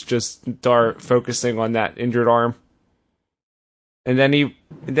match was just Dar focusing on that injured arm. And then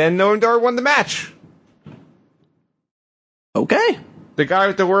No-Name Dar won the match. Okay. The guy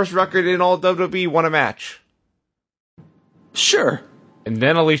with the worst record in all WWE won a match. Sure. And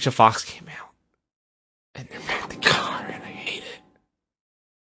then Alicia Fox came out. And they're back together, and I hate it.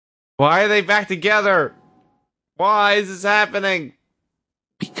 Why are they back together? Why is this happening?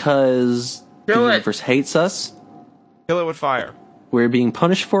 Because the universe hates us. Kill it with fire. We're being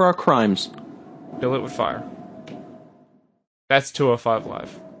punished for our crimes. Kill it with fire. That's 205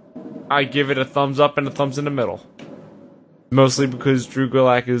 Live. I give it a thumbs up and a thumbs in the middle. Mostly because Drew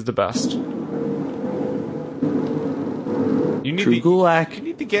Gulak is the best. You need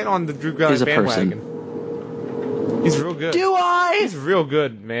to get on the Drew Gulak bandwagon. He's real good. Do I? He's real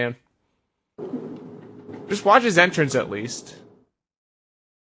good, man. Just watch his entrance at least.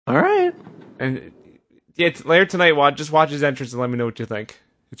 Alright. And yeah, later tonight, just watch his entrance and let me know what you think.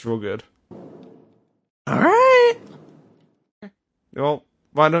 It's real good. Alright. Well,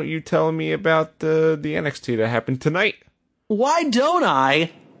 why don't you tell me about the NXT that happened tonight? Why don't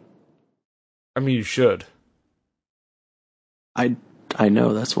I? I mean, you should. I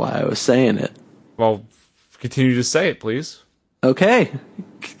know, that's why I was saying it. Well, continue to say it, please. Okay.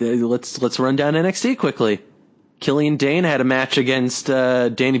 Let's run down NXT quickly. Killian Dane had a match against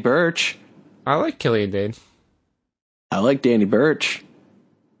Danny Burch. I like Killian Dane. I like Danny Burch.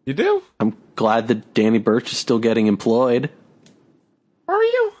 You do? I'm glad that Danny Burch is still getting employed. Are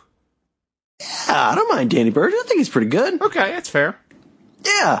you? Yeah, I don't mind Danny Burch. I think he's pretty good. Okay, that's fair.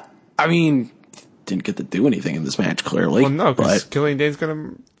 Yeah. I mean, didn't get to do anything in this match, clearly. Well, no, because Killian Dane's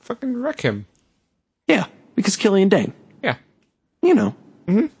gonna fucking wreck him. Yeah, because Killian Dane. Yeah. You know.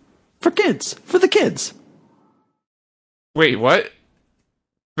 Mm-hmm. For kids. For the kids. Wait, what?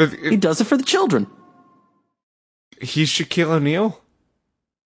 He does it for the children. He's Shaquille O'Neal?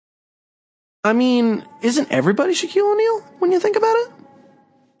 I mean, isn't everybody Shaquille O'Neal when you think about it?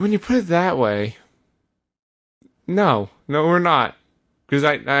 When you put it that way. No, we're not. Because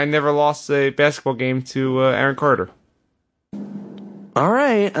I never lost a basketball game to Aaron Carter.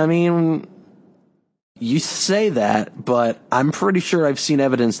 Alright, I mean, you say that, but I'm pretty sure I've seen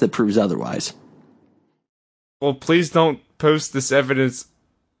evidence that proves otherwise. Well, please don't post this evidence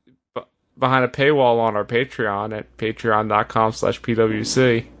behind a paywall on our Patreon at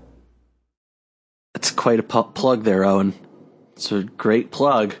patreon.com/PWC. That's quite a plug there, Owen. It's a great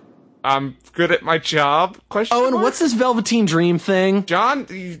plug. I'm good at my job? Owen, what's this Velveteen Dream thing? John,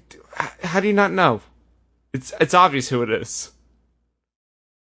 how do you not know? It's obvious who it is.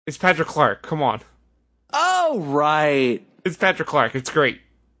 It's Patrick Clark. Come on. Oh, right. It's Patrick Clark. It's great.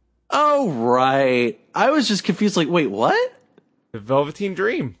 Oh, right. I was just confused, like, wait, what? The Velveteen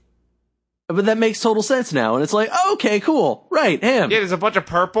Dream. But that makes total sense now, and it's like, oh, okay, cool. Right, him. Yeah, there's a bunch of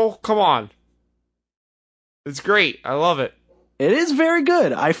purple. Come on. It's great. I love it. It is very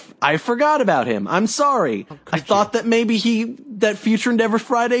good. I forgot about him. I'm sorry. I thought that maybe that Future Endeavor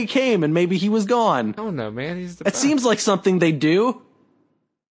Friday came, and maybe he was gone. Oh, no, man. He's the best. It seems like something they do.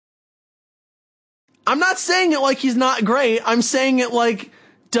 I'm not saying it like he's not great. I'm saying it like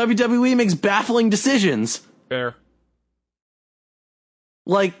WWE makes baffling decisions. Fair.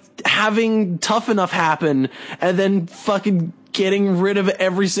 Like having Tough Enough happen and then fucking getting rid of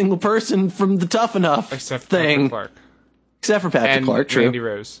every single person from the Tough Enough Except for thing. Patrick Clark. Except for Patrick And Clark, true. Randy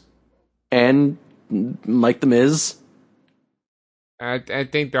Rose. And Mike the Miz. I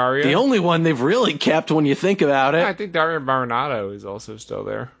think Daria. The only one they've really kept when you think about it. I think Daria Baronato is also still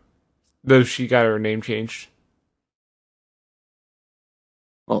there. Though she got her name changed.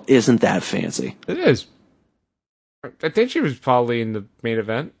 Well, isn't that fancy? It is. I think she was probably in the main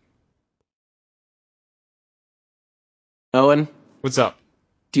event. Owen, What's up?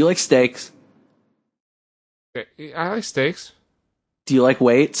 do you like steaks? I like steaks. Do you like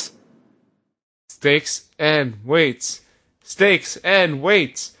weights? Steaks and weights. Steaks and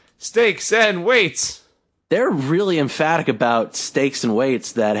weights. Steaks and weights. They're really emphatic about steaks and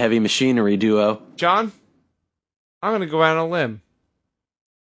weights, that Heavy Machinery duo. John, I'm going to go out on a limb.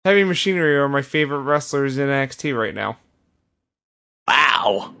 Heavy Machinery are my favorite wrestlers in NXT right now.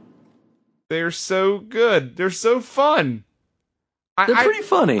 Wow. They're so good. They're so fun. They're pretty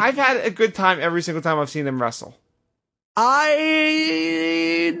funny. I've had a good time every single time I've seen them wrestle.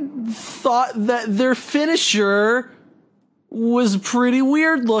 I thought that their finisher was pretty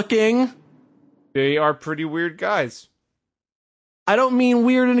weird looking. They are pretty weird guys. I don't mean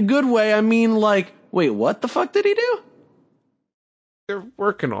weird in a good way. I mean like, wait, what the fuck did he do? They're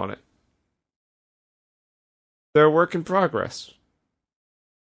working on it. They're a work in progress.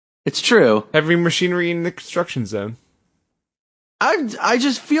 It's true. Heavy Machinery in the construction zone. I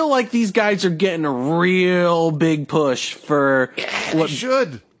just feel like these guys are getting a real big push for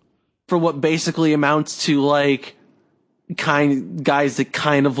what basically amounts to like guys that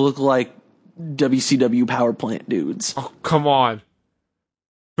kind of look like WCW power plant dudes. Oh, come on.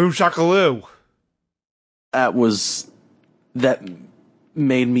 Boom Shakaloo. That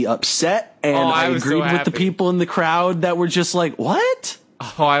made me upset, and I agreed with the people in the crowd that were just like, what?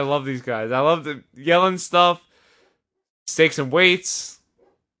 Oh, I love these guys. I love the yelling stuff. Steaks and weights.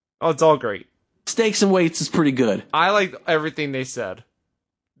 Oh, it's all great. Steaks and weights is pretty good. I liked everything they said.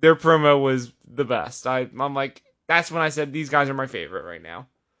 Their promo was the best. I'm like, that's when I said these guys are my favorite right now.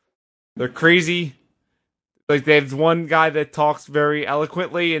 They're crazy. Like, they have one guy that talks very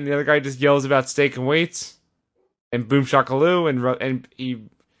eloquently, and the other guy just yells about steak and weights. And boom shakaloo, and he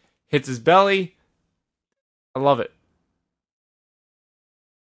hits his belly. I love it.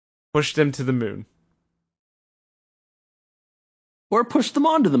 Push them to the moon. Or push them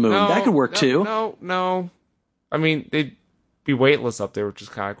onto the moon. That could work too. No. I mean, they'd be weightless up there, which is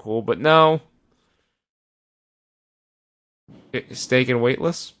kind of cool, but no. Steak and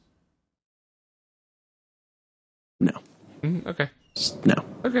weightless? No. Okay. No.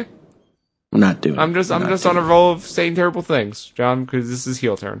 Okay. I'm not doing it. I'm just on a roll of saying terrible things, John, because this is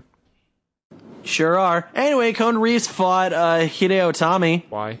heel turn. Sure are. Anyway, Conan Reeves fought Hideo Itami.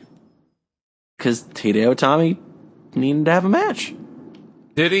 Why? Because Hideo Itami needed to have a match.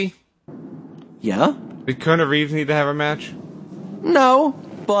 Did he? Yeah. Did Conan Reeves need to have a match? No,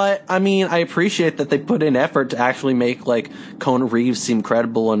 but I mean, I appreciate that they put in effort to actually make like Conan Reeves seem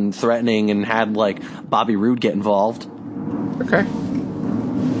credible and threatening, and had like Bobby Roode get involved. Okay.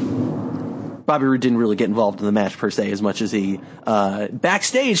 Bobby Roode didn't really get involved in the match per se, as much as he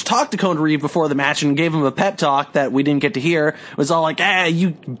backstage talked to Conan Reeves before the match and gave him a pep talk that we didn't get to hear. It was all like,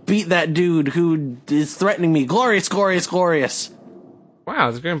 you beat that dude who is threatening me. Glorious, glorious, glorious. Wow,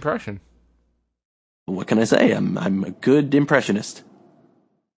 that's a good impression. What can I say? I'm a good impressionist.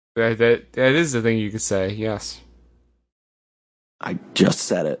 That is the thing you could say, yes. I just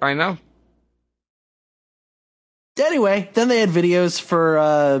said it. I know. Anyway, then they had videos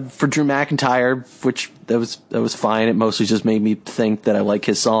for Drew McIntyre, which that was fine. It mostly just made me think that I like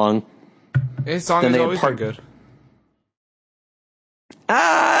his song. His song has always been good.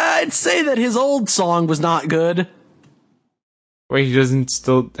 I'd say that his old song was not good. Wait, he doesn't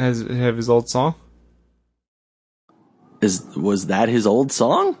still have his old song? Was that his old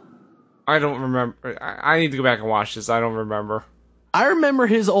song? I don't remember. I need to go back and watch this. I don't remember. I remember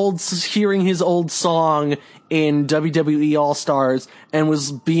hearing his old song in WWE All-Stars and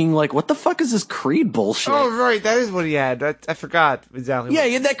was being like, what the fuck is this Creed bullshit? Oh, right. That is what he had. I forgot exactly. Yeah,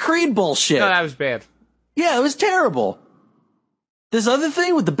 he had that Creed bullshit. No, that was bad. Yeah, it was terrible. This other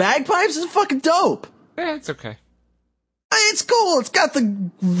thing with the bagpipes is fucking dope. Yeah, it's okay. It's cool. It's got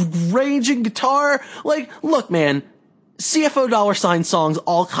the raging guitar. Like, look, man, CFO $sign songs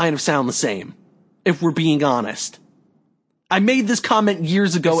all kind of sound the same, if we're being honest. I made this comment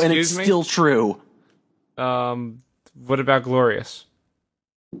years ago, and it's still true. What about Glorious?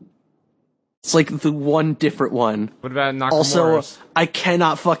 It's like the one different one. What about Nakamura's? Also, I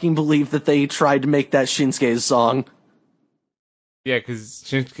cannot fucking believe that they tried to make that Shinsuke's song. Yeah, because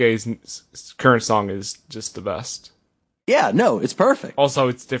Shinsuke's current song is just the best. Yeah, no, it's perfect. Also,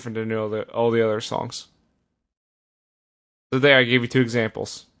 it's different than all the other songs. So there, I gave you 2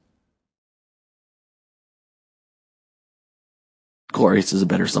 examples. Glorious is a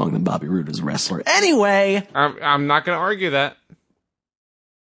better song than Bobby Roode as a wrestler. Anyway! I'm not going to argue that.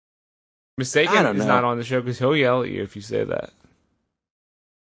 Mistaken is not on the show because he'll yell at you if you say that.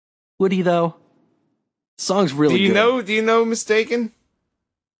 Would he, though? The song's really good. Do you know Mistaken?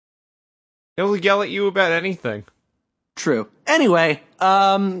 He'll yell at you about anything. True. Anyway,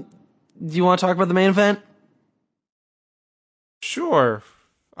 do you want to talk about the main event? Sure.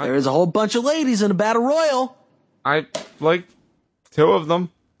 There's a whole bunch of ladies in a battle royal. I like 2 of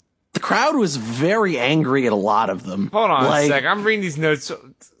them. The crowd was very angry at a lot of them. Hold on a sec. I'm reading these notes.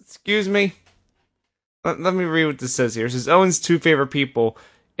 Excuse me. Let me read what this says here. It says Owen's 2 favorite people,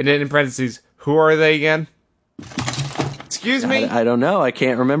 and then in parentheses, who are they again? Excuse me? I don't know. I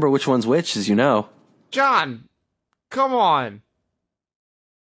can't remember which one's which, as you know. John, come on.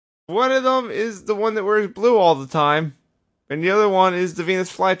 One of them is the one that wears blue all the time, and the other one is the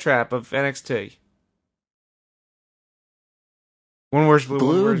Venus Flytrap of NXT. One wears blue,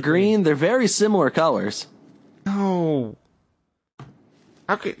 blue, one wears green. They're very similar colors. No.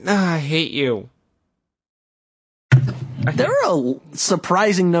 How could... I hate you. There are a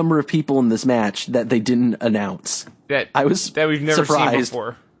surprising number of people in this match that they didn't announce. That we've never surprised. seen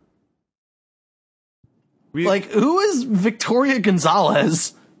before. Who is Victoria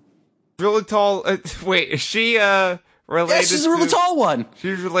Gonzalez? Really tall. Wait, is she related? Yeah, she's a really tall one.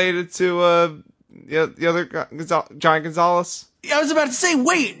 She's related to the other Giant Gonzalez. I was about to say,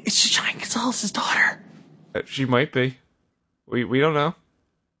 wait, is she Giant Gonzalez's daughter? She might be. We don't know.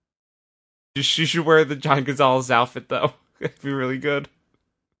 She should wear the Giant Gonzalez outfit though. It'd be really good.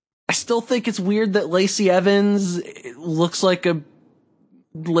 I still think it's weird that Lacey Evans looks like a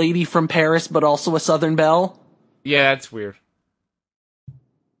lady from Paris, but also a Southern belle. Yeah, that's weird.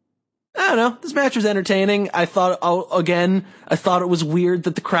 I don't know. This match was entertaining. I thought it was weird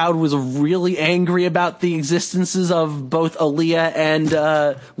that the crowd was really angry about the existences of both Aaliyah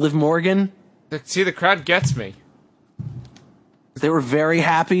and Liv Morgan. See, the crowd gets me. They were very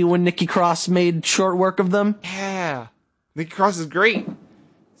happy when Nikki Cross made short work of them. Yeah. Nikki Cross is great.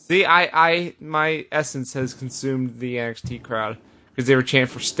 See, my essence has consumed the NXT crowd. Because they were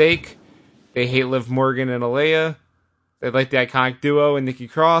chanting for Steak. They hate Liv Morgan and Aaliyah. They like the iconic duo and Nikki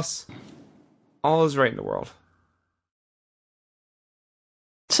Cross. All is right in the world.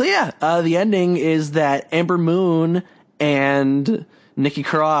 So yeah, the ending is that Amber Moon and Nikki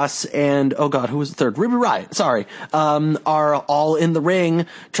Cross and, oh god, who was the third? Ruby Riott, sorry, are all in the ring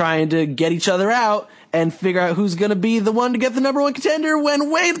trying to get each other out and figure out who's gonna be the one to get the number 1 contender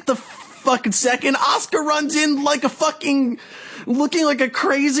when, wait the fucking second, Asuka runs in like a fucking, looking like a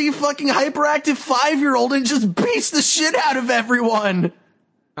crazy fucking hyperactive 5-year-old and just beats the shit out of everyone.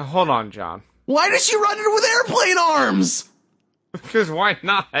 Hold on, John. Why did she run in with airplane arms? Because why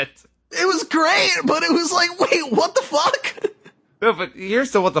not? It was great, but it was like, wait, what the fuck? No, but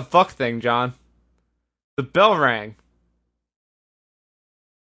here's the what the fuck thing, John. The bell rang.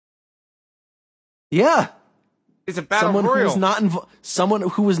 Yeah. It's a battle royal. Someone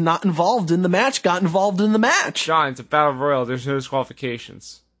who was not involved in the match got involved in the match. John, it's a battle royal. There's no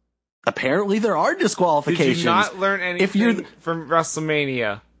disqualifications. Apparently there are disqualifications. Did you not learn anything from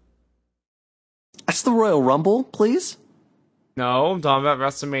WrestleMania? That's the Royal Rumble, please? No, I'm talking about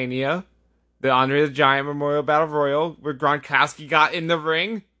WrestleMania. The Andre the Giant Memorial Battle Royal, where Gronkowski got in the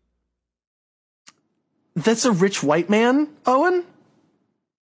ring. That's a rich white man, Owen?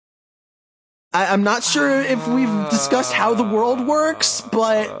 I'm not sure if we've discussed how the world works,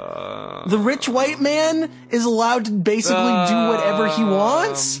 but the rich white man is allowed to basically do whatever he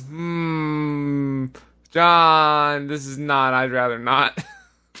wants? John, this is not, I'd rather not.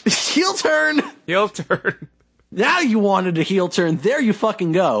 Heel turn! Heel turn. Now you wanted a heel turn. There you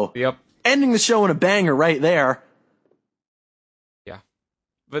fucking go. Yep. Ending the show in a banger right there. Yeah.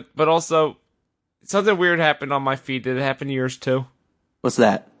 But also, something weird happened on my feed. Did it happen to yours too? What's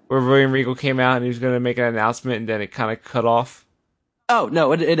that? Where William Regal came out and he was going to make an announcement and then it kind of cut off. Oh,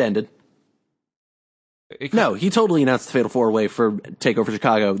 no, it ended. No, he totally announced the Fatal 4-Way for TakeOver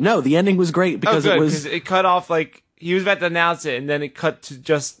Chicago. No, the ending was great because it cut off like he was about to announce it and then it cut to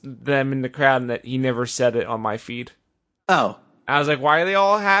just them in the crowd and that he never said it on my feed. Oh. I was like, why are they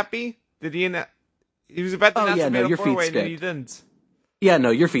all happy? Did he was about to announce the Fatal 4-Way and then he didn't. Yeah,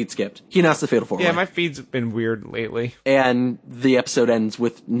 no, your feed skipped. He announced the Fatal 4-Way. Yeah, my feed's been weird lately. And the episode ends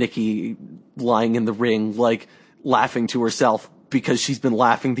with Nikki lying in the ring, like, laughing to herself because she's been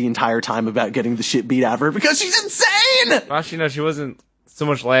laughing the entire time about getting the shit beat out of her because she's insane! Well, actually, no, she wasn't so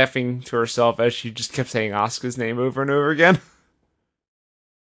much laughing to herself as she just kept saying Asuka's name over and over again.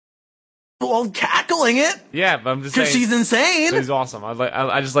 Well, cackling it! Yeah, but I'm just saying. Because she's insane! She's awesome.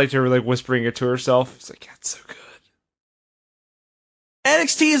 I just liked her, like, whispering it to herself. It's like, yeah, it's so good.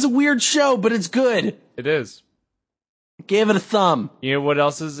 NXT is a weird show, but it's good. It is. Gave it a thumb. You know what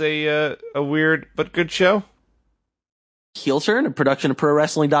else is a weird but good show? Heel Turn, a production of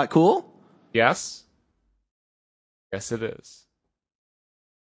ProWrestling.cool? Yes. Yes, it is.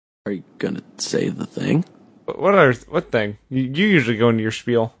 Are you gonna say the thing? What thing? You usually go into your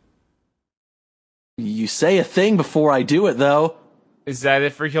spiel. You say a thing before I do it, though. Is that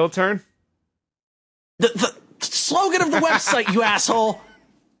it for Heel Turn? The slogan of the website, you asshole!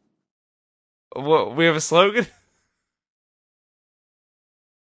 What, we have a slogan?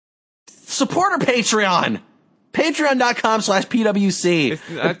 Support our Patreon! Patreon.com/PWC. It's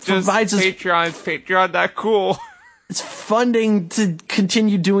not just Patreon, it's Patreon.cool. It's funding to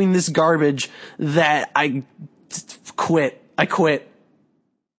continue doing this garbage that I quit.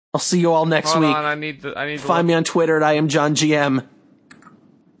 I'll see you all next week. I need to find me on Twitter at IamJohnGM.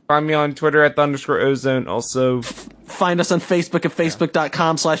 Find me on Twitter at _ozone. Also, find us on Facebook at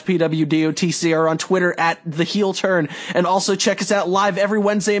facebook.com/PWDOTC or on Twitter at The Heel Turn. And also check us out live every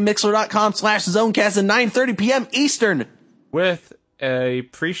Wednesday at Mixler.com/Zonecast at 9:30 p.m. Eastern. With a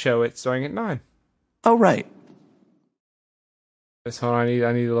pre-show starting at 9. Oh, right. Just hold on,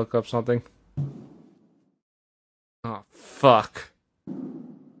 I need to look up something. Oh, fuck.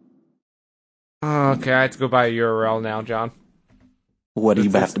 Okay, I have to go buy a URL now, John. What do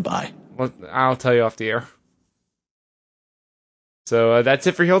you have to buy? Well, I'll tell you off the air. So that's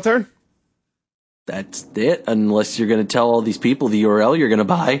it for Heel Turn? That's it, unless you're going to tell all these people the URL you're going to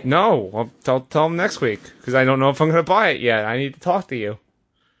buy. No, I'll tell them next week, because I don't know if I'm going to buy it yet. I need to talk to you.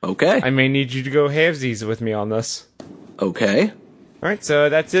 Okay. I may need you to go halvesies with me on this. Okay. Alright, so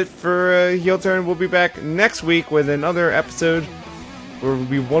that's it for Heel Turn. We'll be back next week with another episode where we'll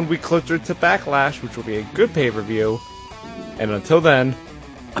be 1 week closer to Backlash, which will be a good pay-per-view. And until then...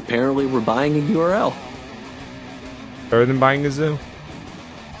 apparently we're buying a URL. Better than buying a zoo.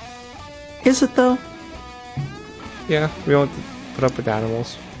 Is it, though? Yeah, we don't have to put up with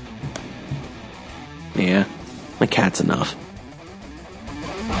animals. Yeah, my cat's enough.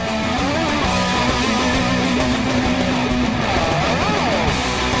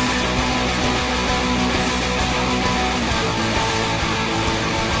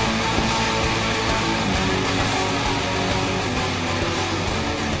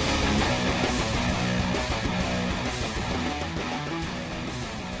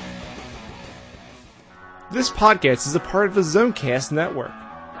 This podcast is a part of the Zonecast Network,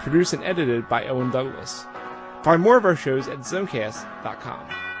 produced and edited by Owen Douglas. Find more of our shows at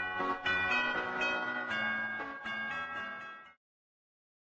zonecast.com.